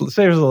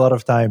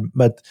of time.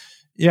 But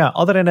yeah,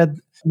 other than that,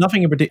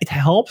 nothing in particular. It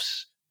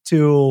helps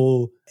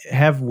to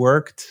have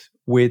worked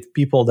with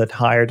people that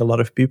hired a lot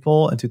of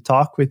people and to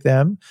talk with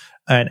them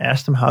and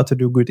ask them how to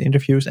do good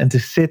interviews and to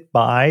sit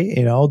by,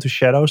 to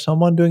shadow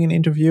someone doing an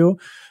interview.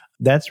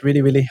 That's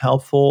really, really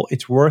helpful.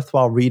 It's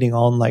worthwhile reading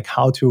on like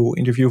how to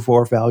interview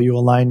for value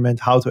alignment,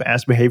 how to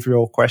ask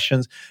behavioral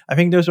questions. I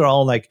think those are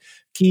all like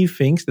key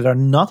things that are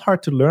not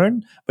hard to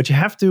learn, but you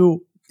have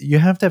to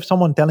have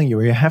someone telling you,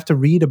 or you have to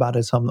read about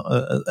it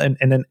and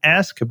then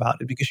ask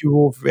about it, because you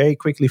will very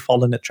quickly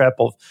fall in the trap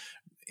of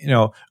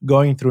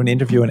going through an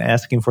interview and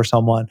asking for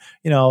someone,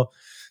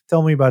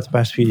 tell me about the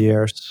past few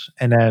years.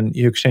 And then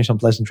you exchange some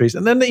pleasantries.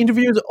 And then the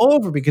interview is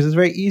over because it's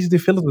very easy to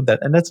fill it with that.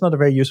 And that's not a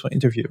very useful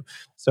interview.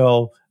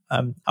 So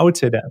I would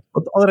say that.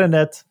 But other than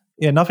that,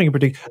 nothing in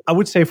particular. I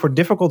would say for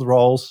difficult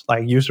roles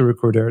like user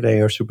recruiter,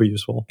 they are super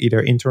useful, either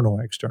internal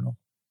or external.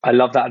 I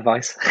love that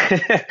advice.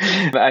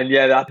 And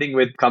yeah, I think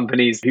with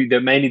companies who they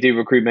mainly do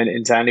recruitment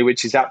internally,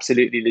 which is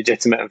absolutely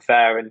legitimate and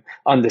fair and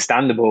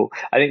understandable,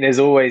 I think there's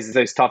always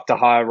those tough to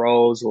hire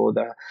roles or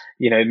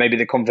maybe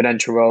the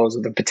confidential roles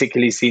or the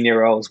particularly senior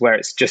roles where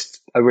it's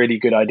just a really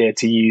good idea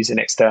to use an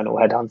external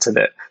headhunter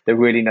that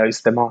really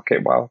knows the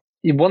market well.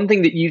 One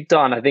thing that you've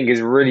done, I think,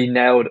 is really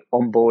nailed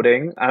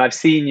onboarding. And I've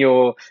seen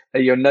your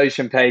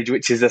Notion page,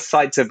 which is a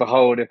sight to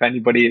behold if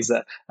anybody is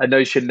a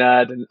Notion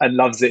nerd and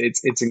loves it.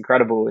 It's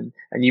incredible.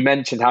 And you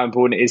mentioned how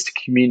important it is to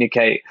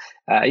communicate,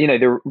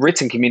 the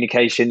written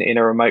communication in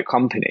a remote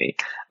company.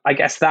 I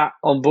guess that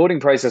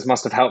onboarding process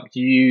must have helped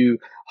you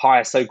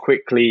hire so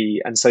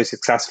quickly and so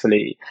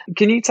successfully.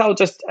 Can you tell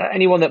just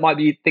anyone that might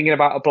be thinking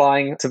about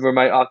applying to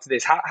remote after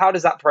this, how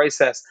does that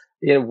process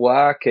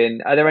work?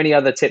 And are there any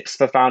other tips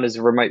for founders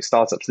of remote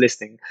startups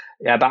listening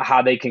about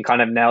how they can kind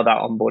of nail that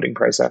onboarding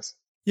process?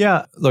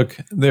 Yeah, look,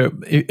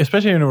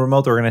 especially in a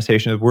remote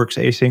organization that works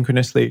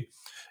asynchronously,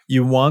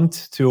 you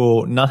want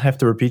to not have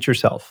to repeat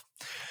yourself.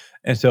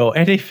 And so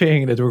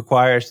anything that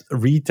requires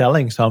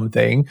retelling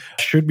something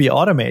should be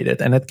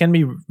automated, and that can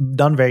be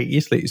done very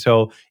easily.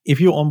 So if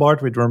you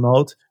onboard with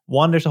remote,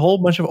 there's a whole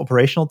bunch of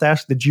operational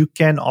tasks that you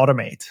can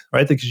automate,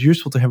 right? It's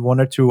useful to have 1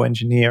 or 2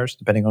 engineers,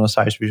 depending on the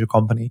size of your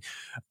company,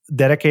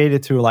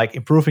 dedicated to like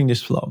improving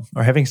this flow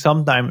or having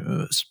some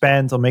time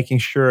spent on making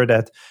sure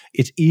that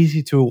it's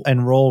easy to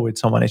enroll with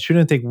someone. It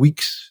shouldn't take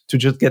weeks to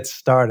just get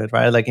started,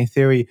 right? Like in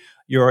theory,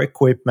 your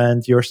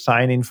equipment, your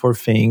sign-in for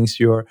things,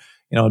 the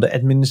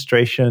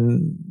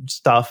administration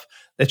stuff,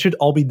 that should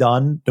all be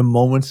done the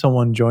moment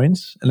someone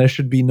joins, and there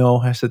should be no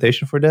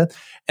hesitation for that.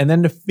 And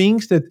then the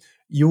things that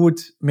you would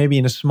maybe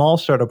in a small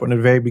startup in the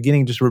very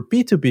beginning just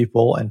repeat to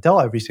people and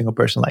tell every single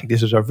person, like,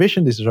 this is our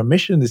vision, this is our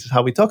mission, this is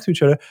how we talk to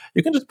each other.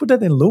 You can just put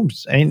that in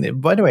looms. And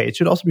by the way, it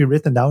should also be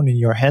written down in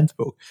your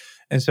handbook.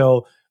 And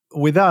so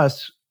with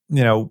us,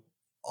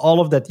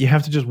 all of that, you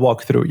have to just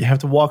walk through. You have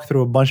to walk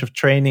through a bunch of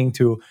training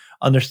to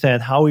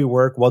understand how we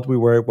work, what do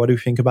we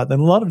think about.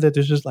 And a lot of that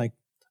is just like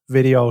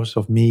videos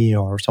of me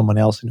or someone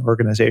else in the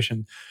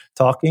organization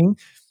talking.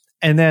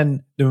 And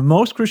then the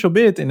most crucial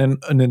bit in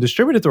a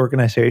distributed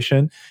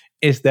organization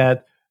is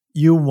that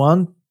you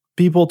want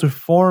people to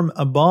form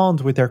a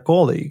bond with their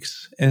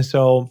colleagues. And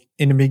so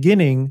in the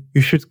beginning, you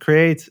should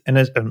create, and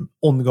as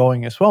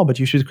ongoing as well, but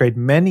you should create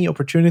many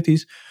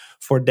opportunities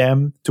for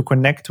them to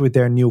connect with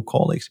their new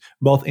colleagues,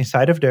 both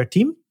inside of their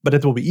team, but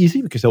it will be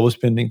easy because they will be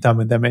spending time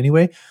with them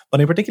anyway,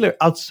 but in particular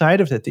outside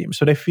of the team.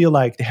 So they feel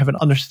like they have an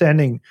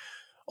understanding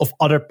of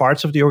other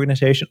parts of the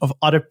organization, of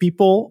other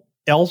people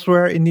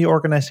elsewhere in the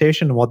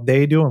organization, what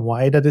they do and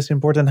why that is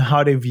important,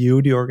 how they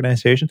view the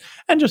organization,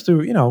 and just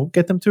to,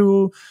 get them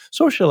to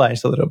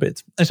socialize a little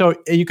bit. And so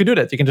you can do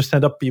that. You can just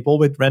send up people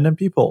with random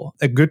people.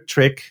 A good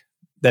trick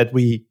that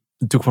we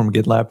took from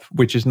GitLab,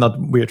 which is not a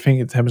weird thing,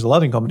 it happens a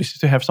lot in companies, is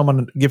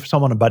to give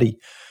someone a buddy,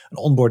 an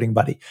onboarding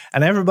buddy.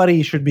 And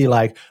everybody should be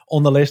like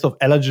on the list of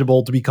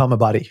eligible to become a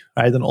buddy,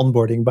 right? An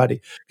onboarding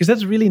buddy. Because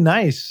that's really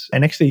nice.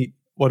 And actually,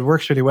 what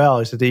works really well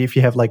is that if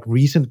you have like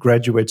recent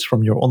graduates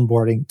from your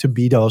onboarding to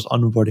be those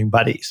onboarding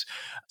buddies.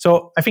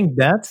 So I think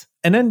that,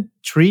 and then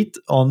treat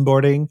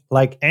onboarding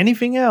like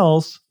anything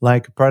else,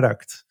 like a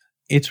product.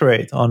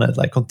 Iterate on it,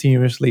 like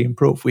continuously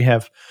improve. We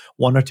have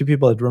 1 or 2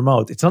 people at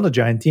remote. It's not a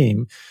giant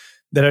team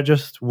that are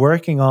just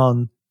working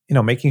on,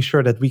 making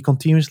sure that we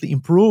continuously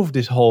improve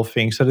this whole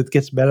thing so that it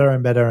gets better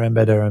and better and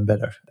better and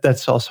better.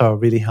 That's also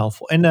really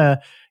helpful. And and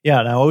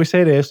I always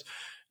say this,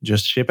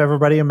 just ship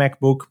everybody a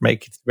MacBook,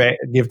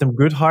 give them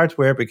good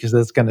hardware, because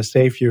that's going to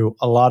save you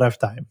a lot of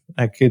time.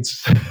 Like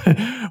it's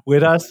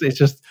with us, it's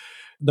just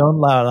don't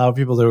allow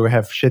people to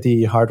have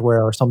shitty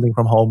hardware or something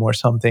from home or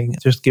something.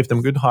 Just give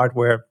them good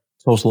hardware.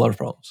 Solves a lot of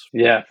problems.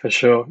 Yeah, for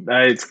sure.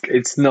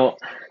 It's not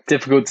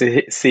difficult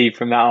to see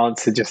from that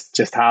answer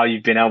just how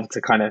you've been able to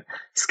kind of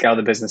scale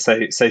the business so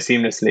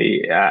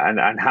seamlessly,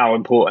 and how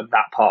important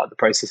that part of the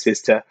process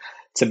is to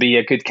be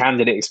a good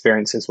candidate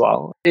experience as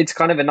well. It's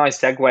kind of a nice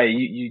segue.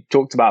 You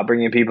talked about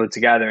bringing people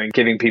together and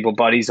giving people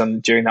buddies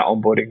during that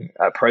onboarding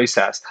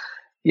process.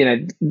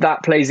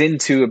 That plays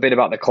into a bit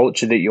about the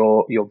culture that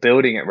you're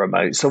building at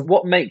remote. So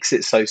what makes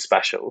it so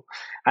special?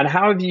 And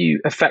how have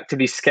you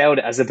effectively scaled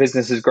it as the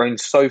business has grown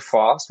so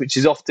fast, which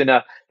is often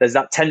there's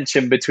that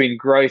tension between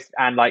growth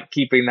and like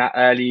keeping that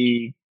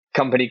early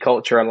company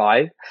culture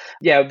alive.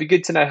 Yeah, it'd be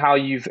good to know how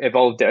you've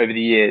evolved it over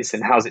the years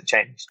and how's it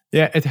changed.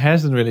 Yeah, it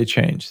hasn't really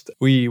changed.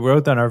 We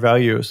wrote down our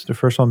values, the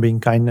first one being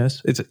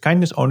kindness. It's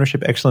kindness,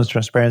 ownership, excellence,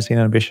 transparency,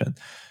 and ambition.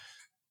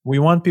 We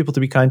want people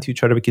to be kind to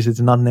each other because it's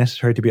not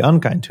necessary to be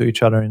unkind to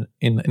each other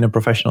in a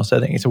professional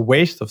setting. It's a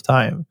waste of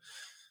time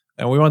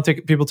And we want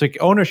people to take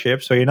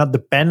ownership, so you're not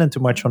dependent too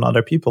much on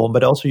other people,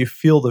 but also you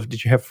feel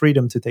that you have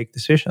freedom to take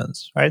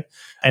decisions, right?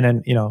 And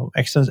then,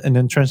 excellence, and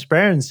then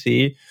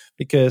transparency,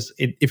 because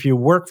if you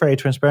work very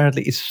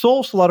transparently, it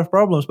solves a lot of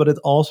problems, but it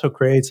also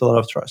creates a lot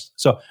of trust.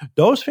 So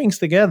those things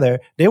together,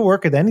 they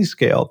work at any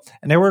scale,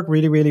 and they work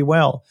really, really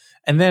well.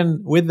 And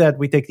then with that,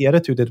 we take the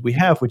attitude that we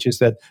have, which is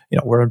that,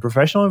 we're in a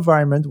professional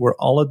environment, we're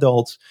all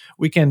adults,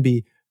 we can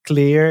be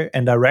clear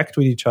and direct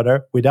with each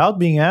other without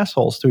being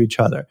assholes to each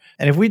other.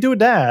 And if we do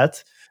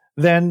that,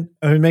 then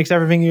it makes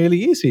everything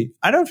really easy.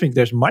 I don't think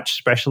there's much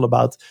special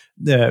about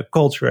the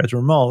culture at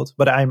Remote,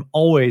 but I'm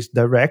always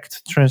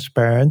direct,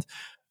 transparent,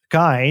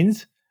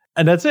 kind,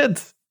 and that's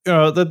it.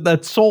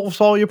 That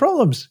solves all your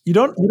problems. You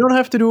don't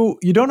have to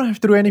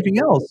do anything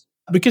else.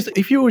 Because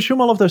if you assume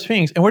all of those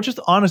things, and we're just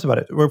honest about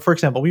it, for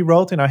example, we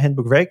wrote in our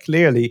handbook very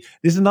clearly,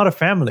 this is not a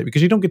family,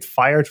 because you don't get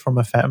fired from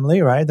a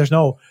family, right? There's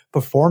no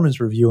performance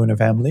review in a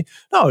family.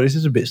 No, this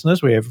is a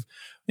business. We have,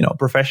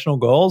 professional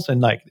goals,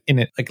 and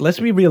let's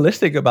be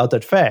realistic about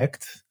that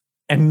fact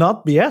and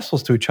not be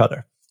assholes to each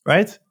other,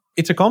 right?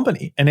 It's a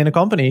company. And in a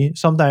company,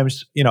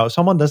 sometimes,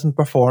 someone doesn't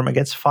perform and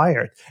gets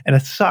fired, and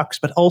it sucks.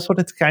 But also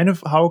that's kind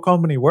of how a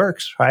company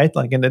works, right?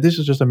 And this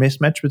is just a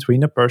mismatch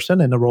between a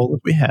person and the role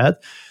that we had.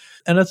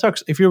 And that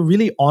sucks. If you're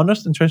really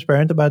honest and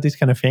transparent about these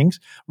kind of things,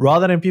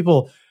 rather than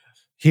people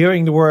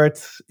hearing the word,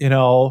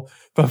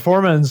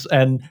 performance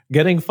and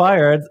getting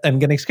fired and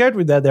getting scared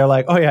with that, they're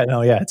like, oh yeah,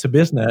 no, yeah, it's a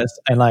business.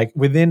 And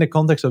within the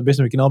context of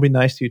business, we can all be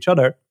nice to each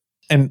other.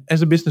 And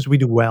as a business, we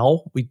do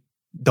well. We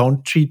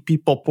don't treat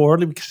people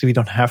poorly because we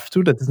don't have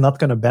to. That is not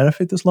going to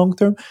benefit us long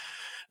term.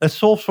 That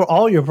solves for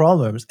all your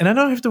problems. And I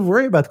don't have to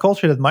worry about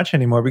culture that much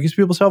anymore because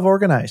people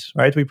self-organize,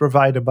 right? We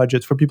provide a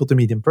budget for people to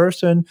meet in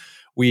person.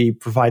 We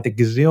provide a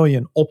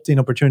gazillion opt-in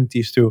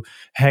opportunities to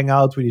hang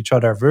out with each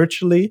other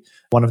virtually.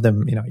 One of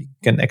them, you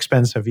can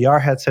expense a VR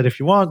headset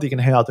if you want. You can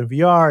hang out in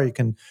VR.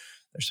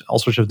 There's all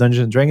sorts of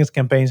Dungeons and Dragons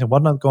campaigns and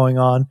whatnot going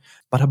on.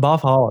 But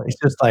above all, it's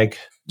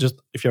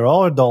just if you're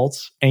all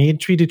adults and you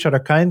treat each other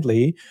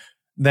kindly,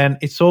 then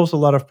it solves a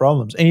lot of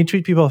problems. And you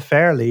treat people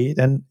fairly,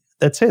 then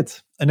that's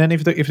it. And then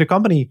if the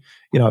company,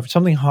 if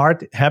something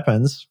hard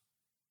happens,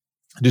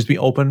 just be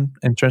open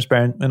and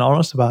transparent and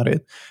honest about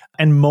it.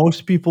 And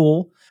most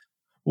people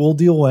will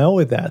deal well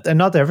with that. And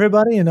not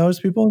everybody, and those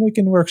people, they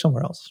can work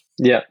somewhere else.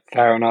 Yeah,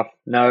 fair enough.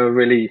 No,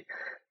 really,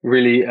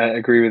 really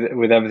agree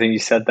with everything you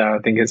said there. I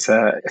think it's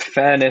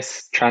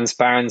fairness,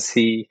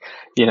 transparency,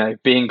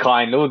 being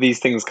kind, all these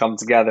things come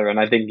together. And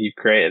I think you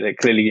create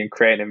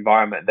an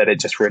environment that it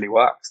just really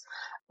works.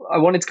 I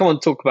wanted to come on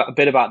and talk a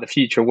bit about the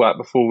future of work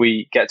before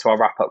we get to our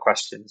wrap-up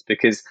questions,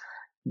 because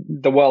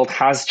the world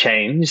has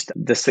changed.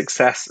 The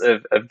success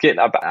of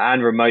GitLab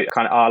and Remote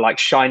kind of are like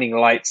shining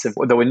lights of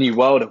the new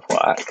world of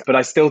work. But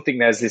I still think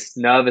there's this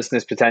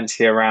nervousness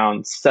potentially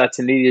around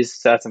certain leaders,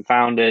 certain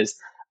founders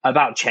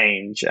about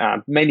change,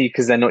 mainly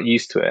because they're not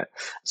used to it.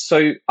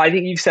 So I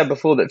think you've said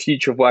before that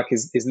future of work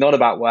is not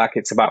about work,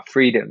 it's about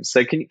freedom.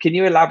 So can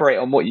you elaborate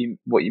on what you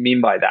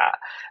mean by that,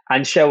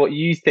 and share what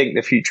you think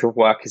the future of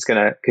work is going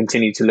to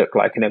continue to look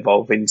like and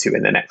evolve into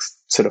in the next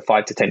sort of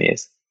 5 to 10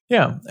 years?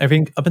 Yeah, I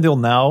think up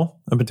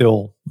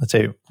until let's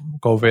say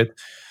COVID,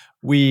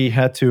 we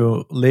had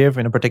to live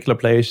in a particular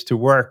place to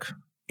work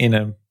in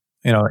a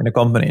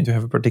company and to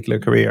have a particular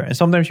career. And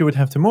sometimes you would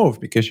have to move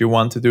because you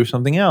want to do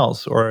something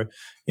else, or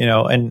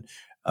and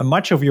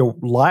much of your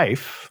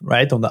life,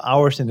 right, on the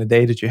hours in the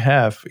day that you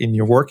have in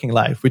your working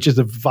life, which is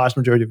the vast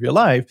majority of your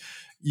life,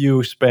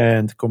 you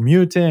spend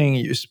commuting,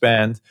 you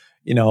spend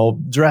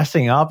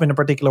dressing up in a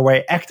particular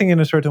way, acting in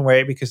a certain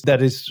way, because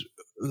that is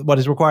what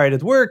is required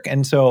at work.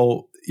 And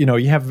so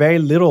you have very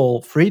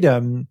little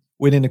freedom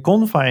within the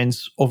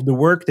confines of the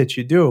work that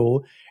you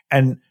do,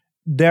 and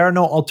there are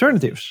no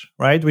alternatives,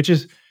 right? Which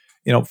is,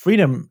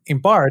 freedom in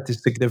part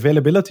is the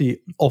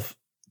availability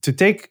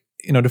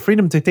the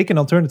freedom to take an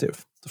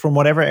alternative from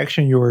whatever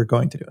action you were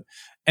going to do.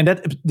 And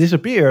that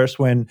disappears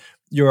when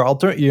you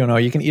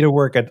can either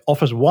work at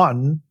Office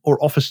 1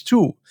 or Office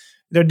 2.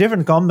 There are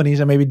different companies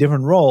and maybe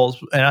different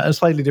roles and a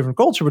slightly different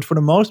culture, but for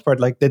the most part,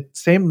 the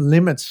same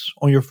limits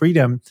on your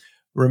freedom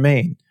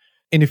remain.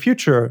 In the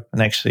future,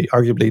 and actually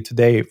arguably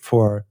today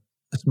for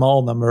a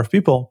small number of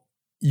people,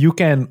 you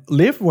can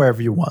live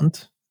wherever you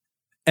want,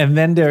 and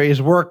then there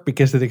is work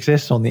because it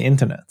exists on the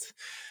internet.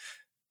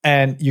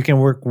 And you can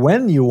work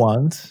when you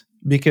want,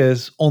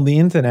 because on the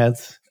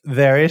internet,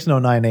 there is no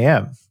 9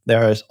 a.m.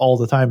 There is all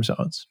the time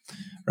zones,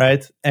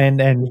 right? And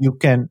then you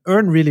can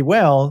earn really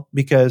well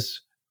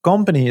because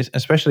companies,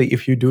 especially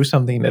if you do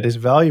something that is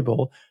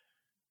valuable,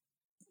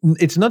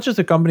 it's not just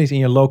the companies in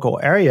your local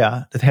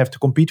area that have to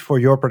compete for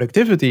your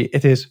productivity.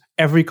 It is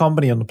every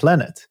company on the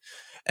planet.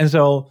 And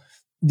so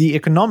the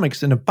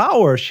economics and the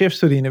power shifts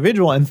to the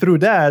individual. And through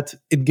that,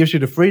 it gives you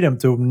the freedom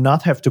to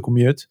not have to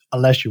commute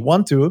unless you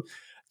want to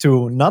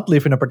not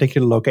live in a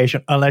particular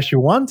location unless you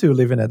want to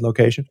live in that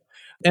location.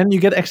 And you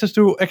get access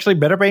to actually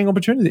better paying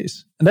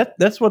opportunities. And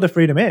that's what the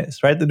freedom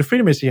is, right? The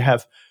freedom is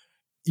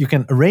you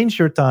can arrange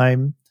your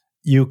time.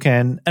 You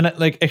can, and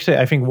actually,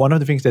 I think one of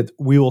the things that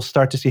we will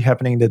start to see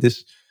happening that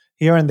is,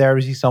 here and there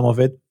we see some of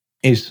it,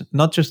 is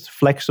not just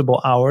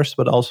flexible hours,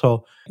 but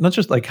also not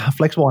just like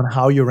flexible on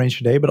how you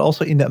arrange your day, but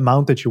also in the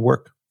amount that you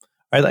work.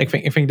 Right? I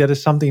think that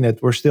is something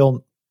that we're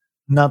still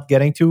not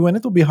getting to, and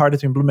it will be harder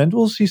to implement.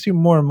 We'll see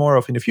more and more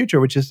of in the future,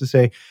 which is to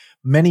say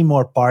many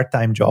more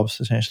part-time jobs,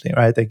 essentially,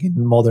 right? Like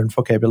in modern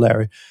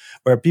vocabulary,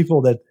 where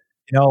people that,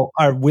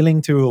 are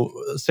willing to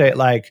say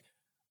like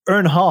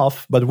earn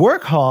half, but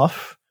work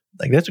half,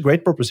 like that's a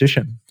great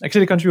proposition.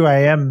 Actually, the country where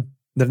I am,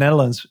 the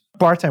Netherlands,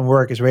 part-time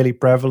work is really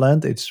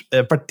prevalent. It's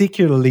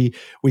particularly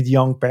with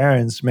young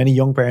parents. Many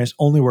young parents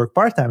only work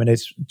part-time and they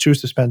choose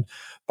to spend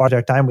part of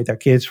their time with their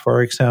kids,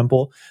 for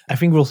example. I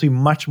think we'll see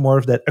much more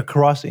of that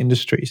across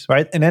industries,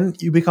 right? And then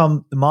you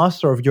become the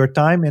master of your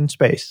time and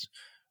space.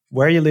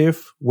 Where you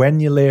live, when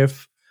you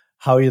live,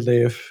 how you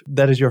live,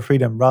 that is your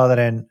freedom, rather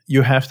than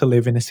you have to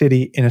live in a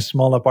city, in a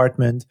small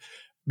apartment,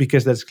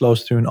 because that's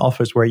close to an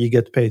office where you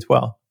get paid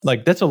well.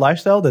 Like that's a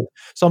lifestyle that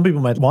some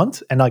people might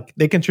want, and like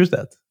they can choose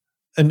that.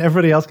 And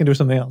everybody else can do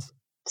something else.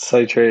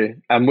 So true.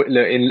 And look,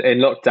 in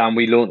lockdown,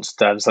 we launched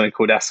something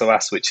called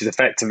SOS, which is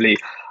effectively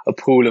a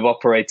pool of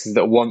operators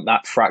that want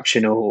that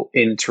fractional,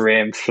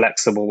 interim,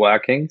 flexible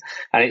working.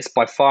 And it's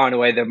by far and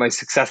away the most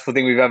successful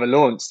thing we've ever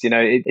launched.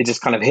 It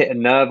just kind of hit a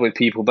nerve with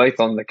people, both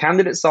on the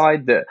candidate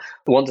side that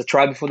want to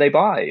try before they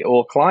buy,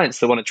 or clients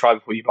that want to try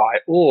before you buy,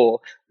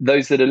 or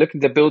those that are looking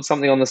to build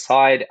something on the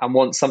side and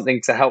want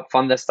something to help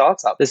fund their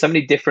startup. There's so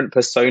many different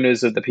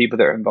personas of the people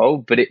that are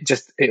involved, but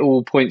it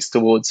all points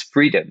towards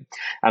freedom.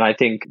 And I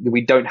think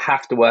we don't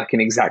have to work in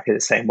exactly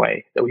the same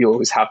way that we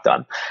always have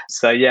done.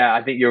 So yeah,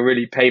 I think you're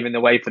really paving the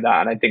way for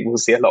that. And I think we'll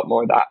see a lot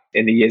more of that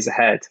in the years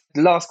ahead.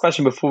 Last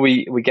question before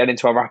we get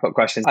into our wrap-up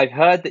questions. I've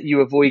heard that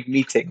you avoid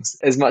meetings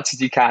as much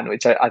as you can,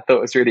 which I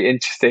thought was really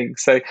interesting.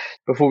 So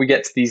before we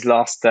get to these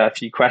last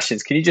few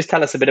questions, can you just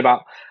tell us a bit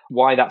about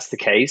why that's the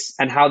case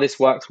and how this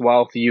works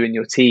well for you and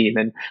your team?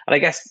 And I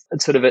guess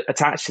sort of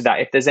attached to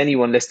that, if there's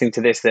anyone listening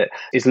to this that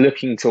is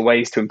looking to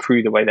ways to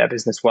improve the way their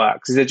business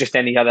works, is there just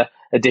any other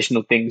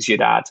additional things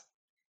you'd add?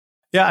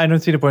 Yeah, I don't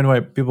see the point why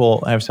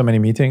people have so many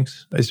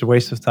meetings. It's a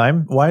waste of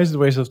time. Why is it a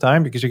waste of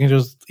time? Because you can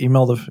just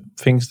email the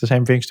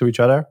same things to each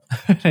other.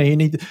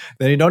 Then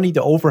you don't need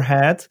the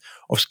overhead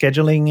of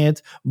scheduling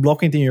it,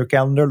 blocking it in your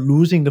calendar,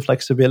 losing the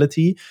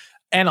flexibility.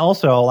 And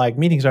also, like,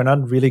 meetings are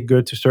not really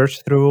good to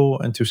search through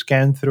and to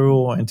scan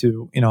through and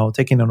to,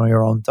 take in on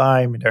your own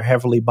time. They're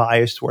heavily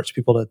biased towards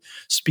people that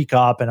speak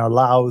up and are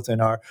loud and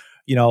are,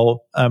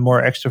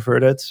 more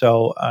extroverted.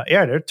 So,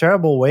 they're a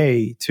terrible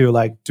way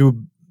to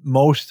do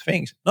most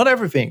things. Not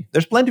everything.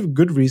 There's plenty of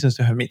good reasons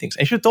to have meetings.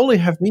 I should totally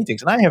have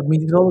meetings, and I have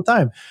meetings all the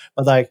time.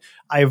 But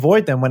I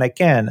avoid them when I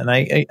can, and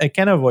I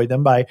can avoid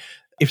them by,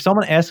 if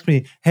someone asks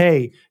me,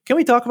 hey, can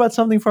we talk about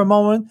something for a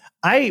moment?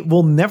 I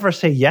will never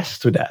say yes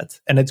to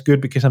that. And it's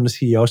good because I'm the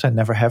CEO, so I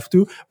never have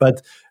to.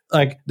 But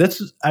that's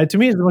to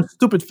me, it's the most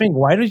stupid thing.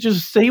 Why don't you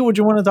just say what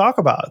you want to talk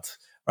about?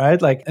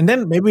 Right? And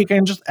then maybe we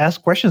can just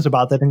ask questions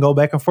about that and go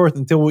back and forth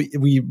until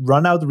we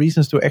run out of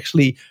reasons to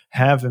actually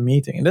have a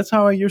meeting. And that's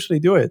how I usually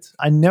do it.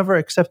 I never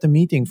accept a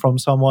meeting from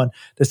someone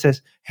that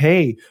says,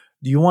 hey,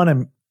 do you want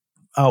to,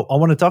 I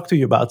want to talk to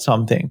you about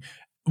something,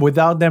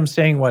 without them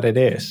saying what it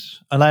is,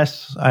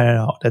 unless, I don't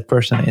know, that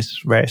person is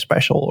very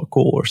special or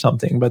cool or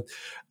something,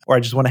 or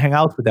I just want to hang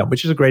out with them,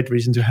 which is a great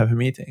reason to have a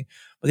meeting.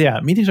 But yeah,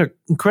 meetings are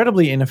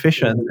incredibly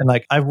inefficient.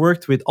 And I've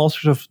worked with all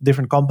sorts of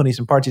different companies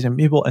and parties and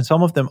people, and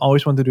some of them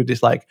always want to do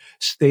this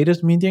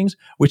status meetings,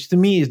 which to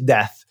me is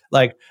death.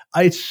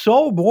 It's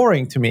so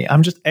boring to me.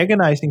 I'm just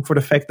agonizing for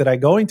the fact that I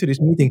go into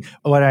this meeting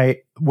when I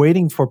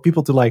waiting for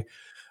people to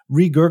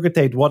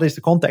regurgitate what is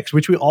the context,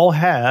 which we all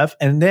have,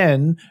 and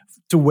then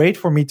to wait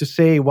for me to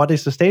say what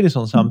is the status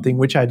on something,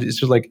 which is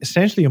just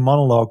essentially a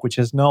monologue, which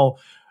has no,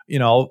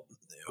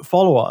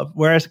 follow-up.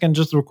 Whereas I can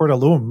just record a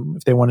Loom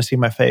if they want to see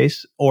my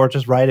face, or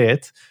just write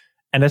it,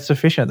 and that's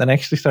sufficient. And I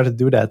actually started to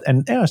do that.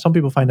 And some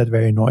people find that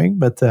very annoying,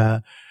 but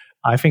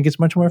I think it's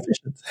much more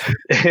efficient.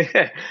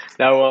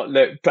 No, well,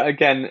 look, but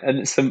again,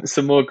 and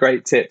some more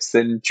great tips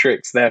and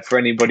tricks there for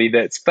anybody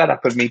that's fed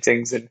up of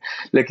meetings and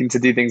looking to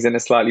do things in a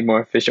slightly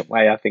more efficient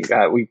way. I think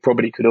we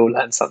probably could all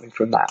learn something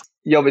from that.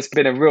 Job, it's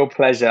been a real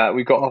pleasure.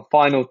 We've got our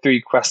final 3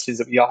 questions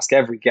that we ask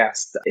every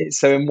guest.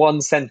 So in one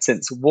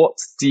sentence, what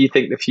do you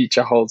think the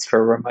future holds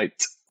for remote?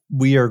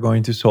 We are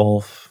going to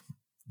solve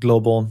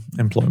global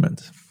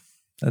employment.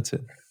 That's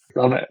it.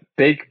 Love it.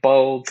 Big,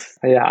 bold.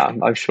 Yeah,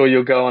 I'm sure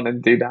you'll go on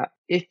and do that.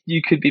 If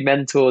you could be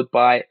mentored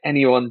by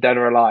anyone dead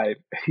or alive,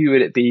 who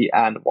would it be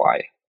and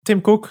why?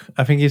 Tim Cook.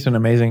 I think he's an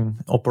amazing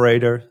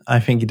operator. I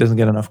think he doesn't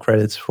get enough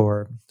credits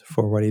for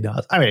what he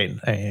does. I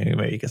mean,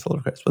 maybe he gets a lot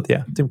of credits, but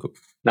yeah, Tim Cook.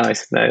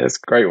 Nice. No, that's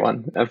a great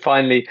one. And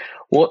finally,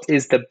 what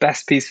is the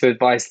best piece of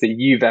advice that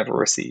you've ever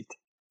received?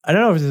 I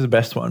don't know if this is the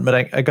best one,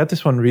 but I got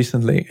this one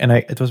recently, and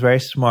it was very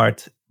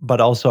smart,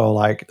 but also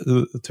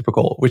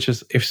typical, which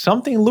is, if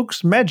something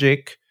looks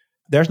magic,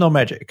 there's no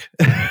magic.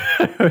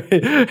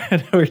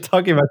 We're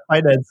talking about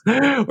finance.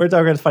 We're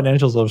talking about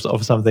financials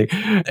of something.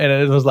 And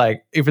it was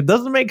if it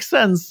doesn't make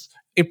sense,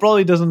 it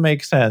probably doesn't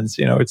make sense.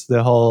 It's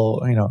the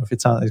whole, if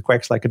it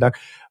quacks like a duck,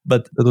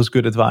 but that was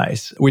good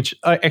advice, which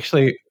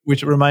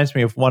reminds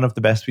me of one of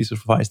the best pieces of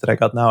advice that I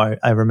got now.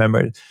 I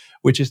remembered,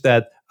 which is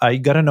that you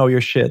got to know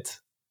your shit.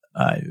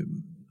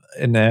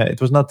 And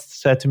it was not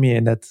said to me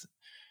in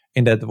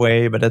that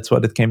way, but that's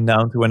what it came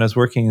down to when I was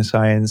working in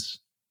science.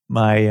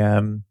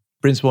 My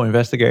principal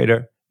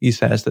investigator, he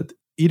says that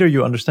either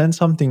you understand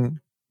something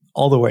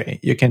all the way,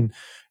 you can,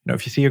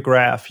 if you see a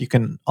graph, you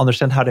can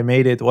understand how they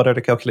made it, what are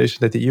the calculations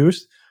that they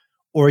used,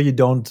 or you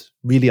don't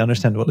really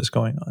understand what is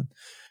going on.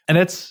 And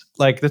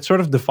that sort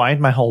of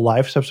defined my whole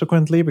life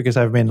subsequently, because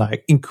I've been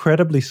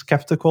incredibly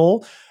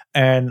skeptical,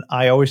 and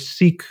I always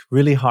seek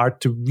really hard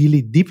to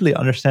really deeply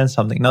understand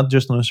something, not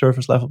just on a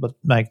surface level, but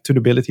to the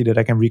ability that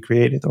I can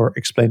recreate it or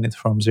explain it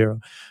from zero.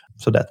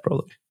 So that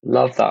probably.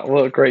 Love that.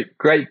 What a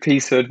great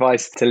piece of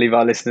advice to leave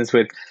our listeners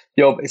with.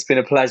 Job, it's been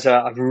a pleasure.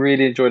 I've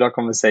really enjoyed our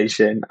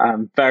conversation.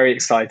 I'm very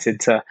excited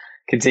to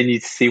continue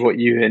to see what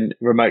you and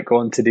Remote go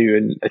on to do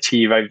and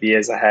achieve over the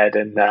years ahead.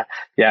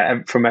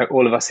 And from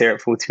all of us here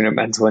at 40 Minute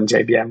Mentor and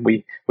JBM,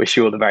 we wish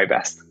you all the very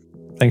best.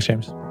 Thanks,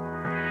 James.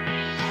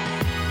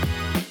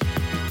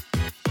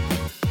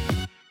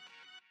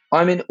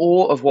 I'm in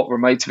awe of what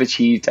Remote have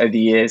achieved over the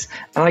years,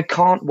 and I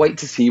can't wait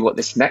to see what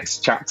this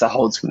next chapter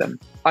holds for them.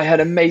 I heard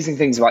amazing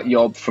things about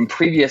Job from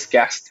previous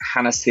guest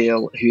Hannah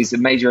Seal, who's a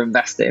major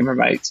investor in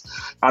Remote,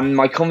 and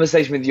my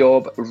conversation with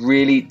Job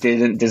really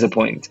didn't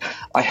disappoint.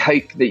 I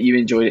hope that you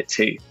enjoyed it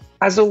too.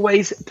 As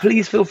always,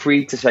 please feel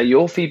free to share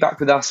your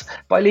feedback with us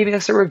by leaving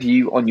us a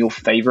review on your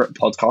favourite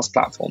podcast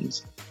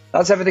platforms.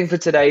 That's everything for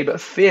today,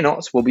 but fear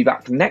not, we'll be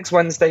back next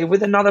Wednesday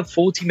with another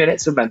 40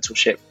 minutes of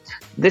mentorship,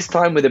 this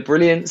time with the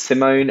brilliant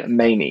Simone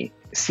Maney,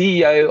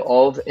 CEO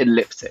of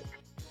Elliptic.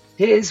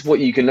 Here's what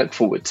you can look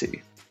forward to.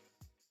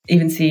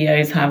 Even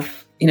CEOs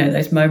have,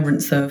 those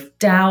moments of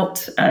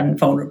doubt and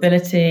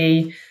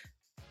vulnerability.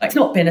 It's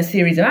not been a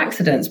series of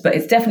accidents, but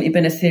it's definitely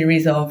been a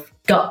series of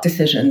gut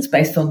decisions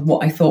based on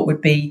what I thought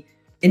would be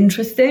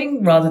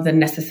interesting rather than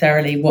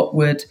necessarily what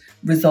would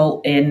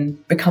result in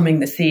becoming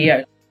the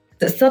CEO.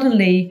 That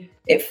suddenly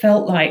it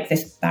felt like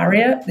this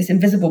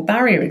invisible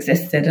barrier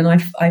existed. And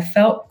I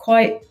felt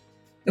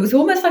it was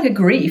almost like a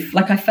grief.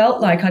 I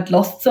felt like I'd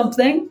lost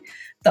something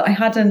that I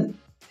hadn't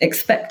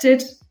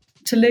expected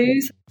to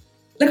lose.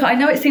 Look, I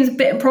know it seems a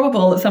bit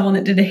improbable that someone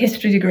that did a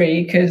history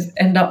degree could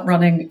end up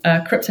running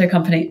a crypto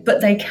company, but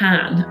they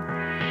can.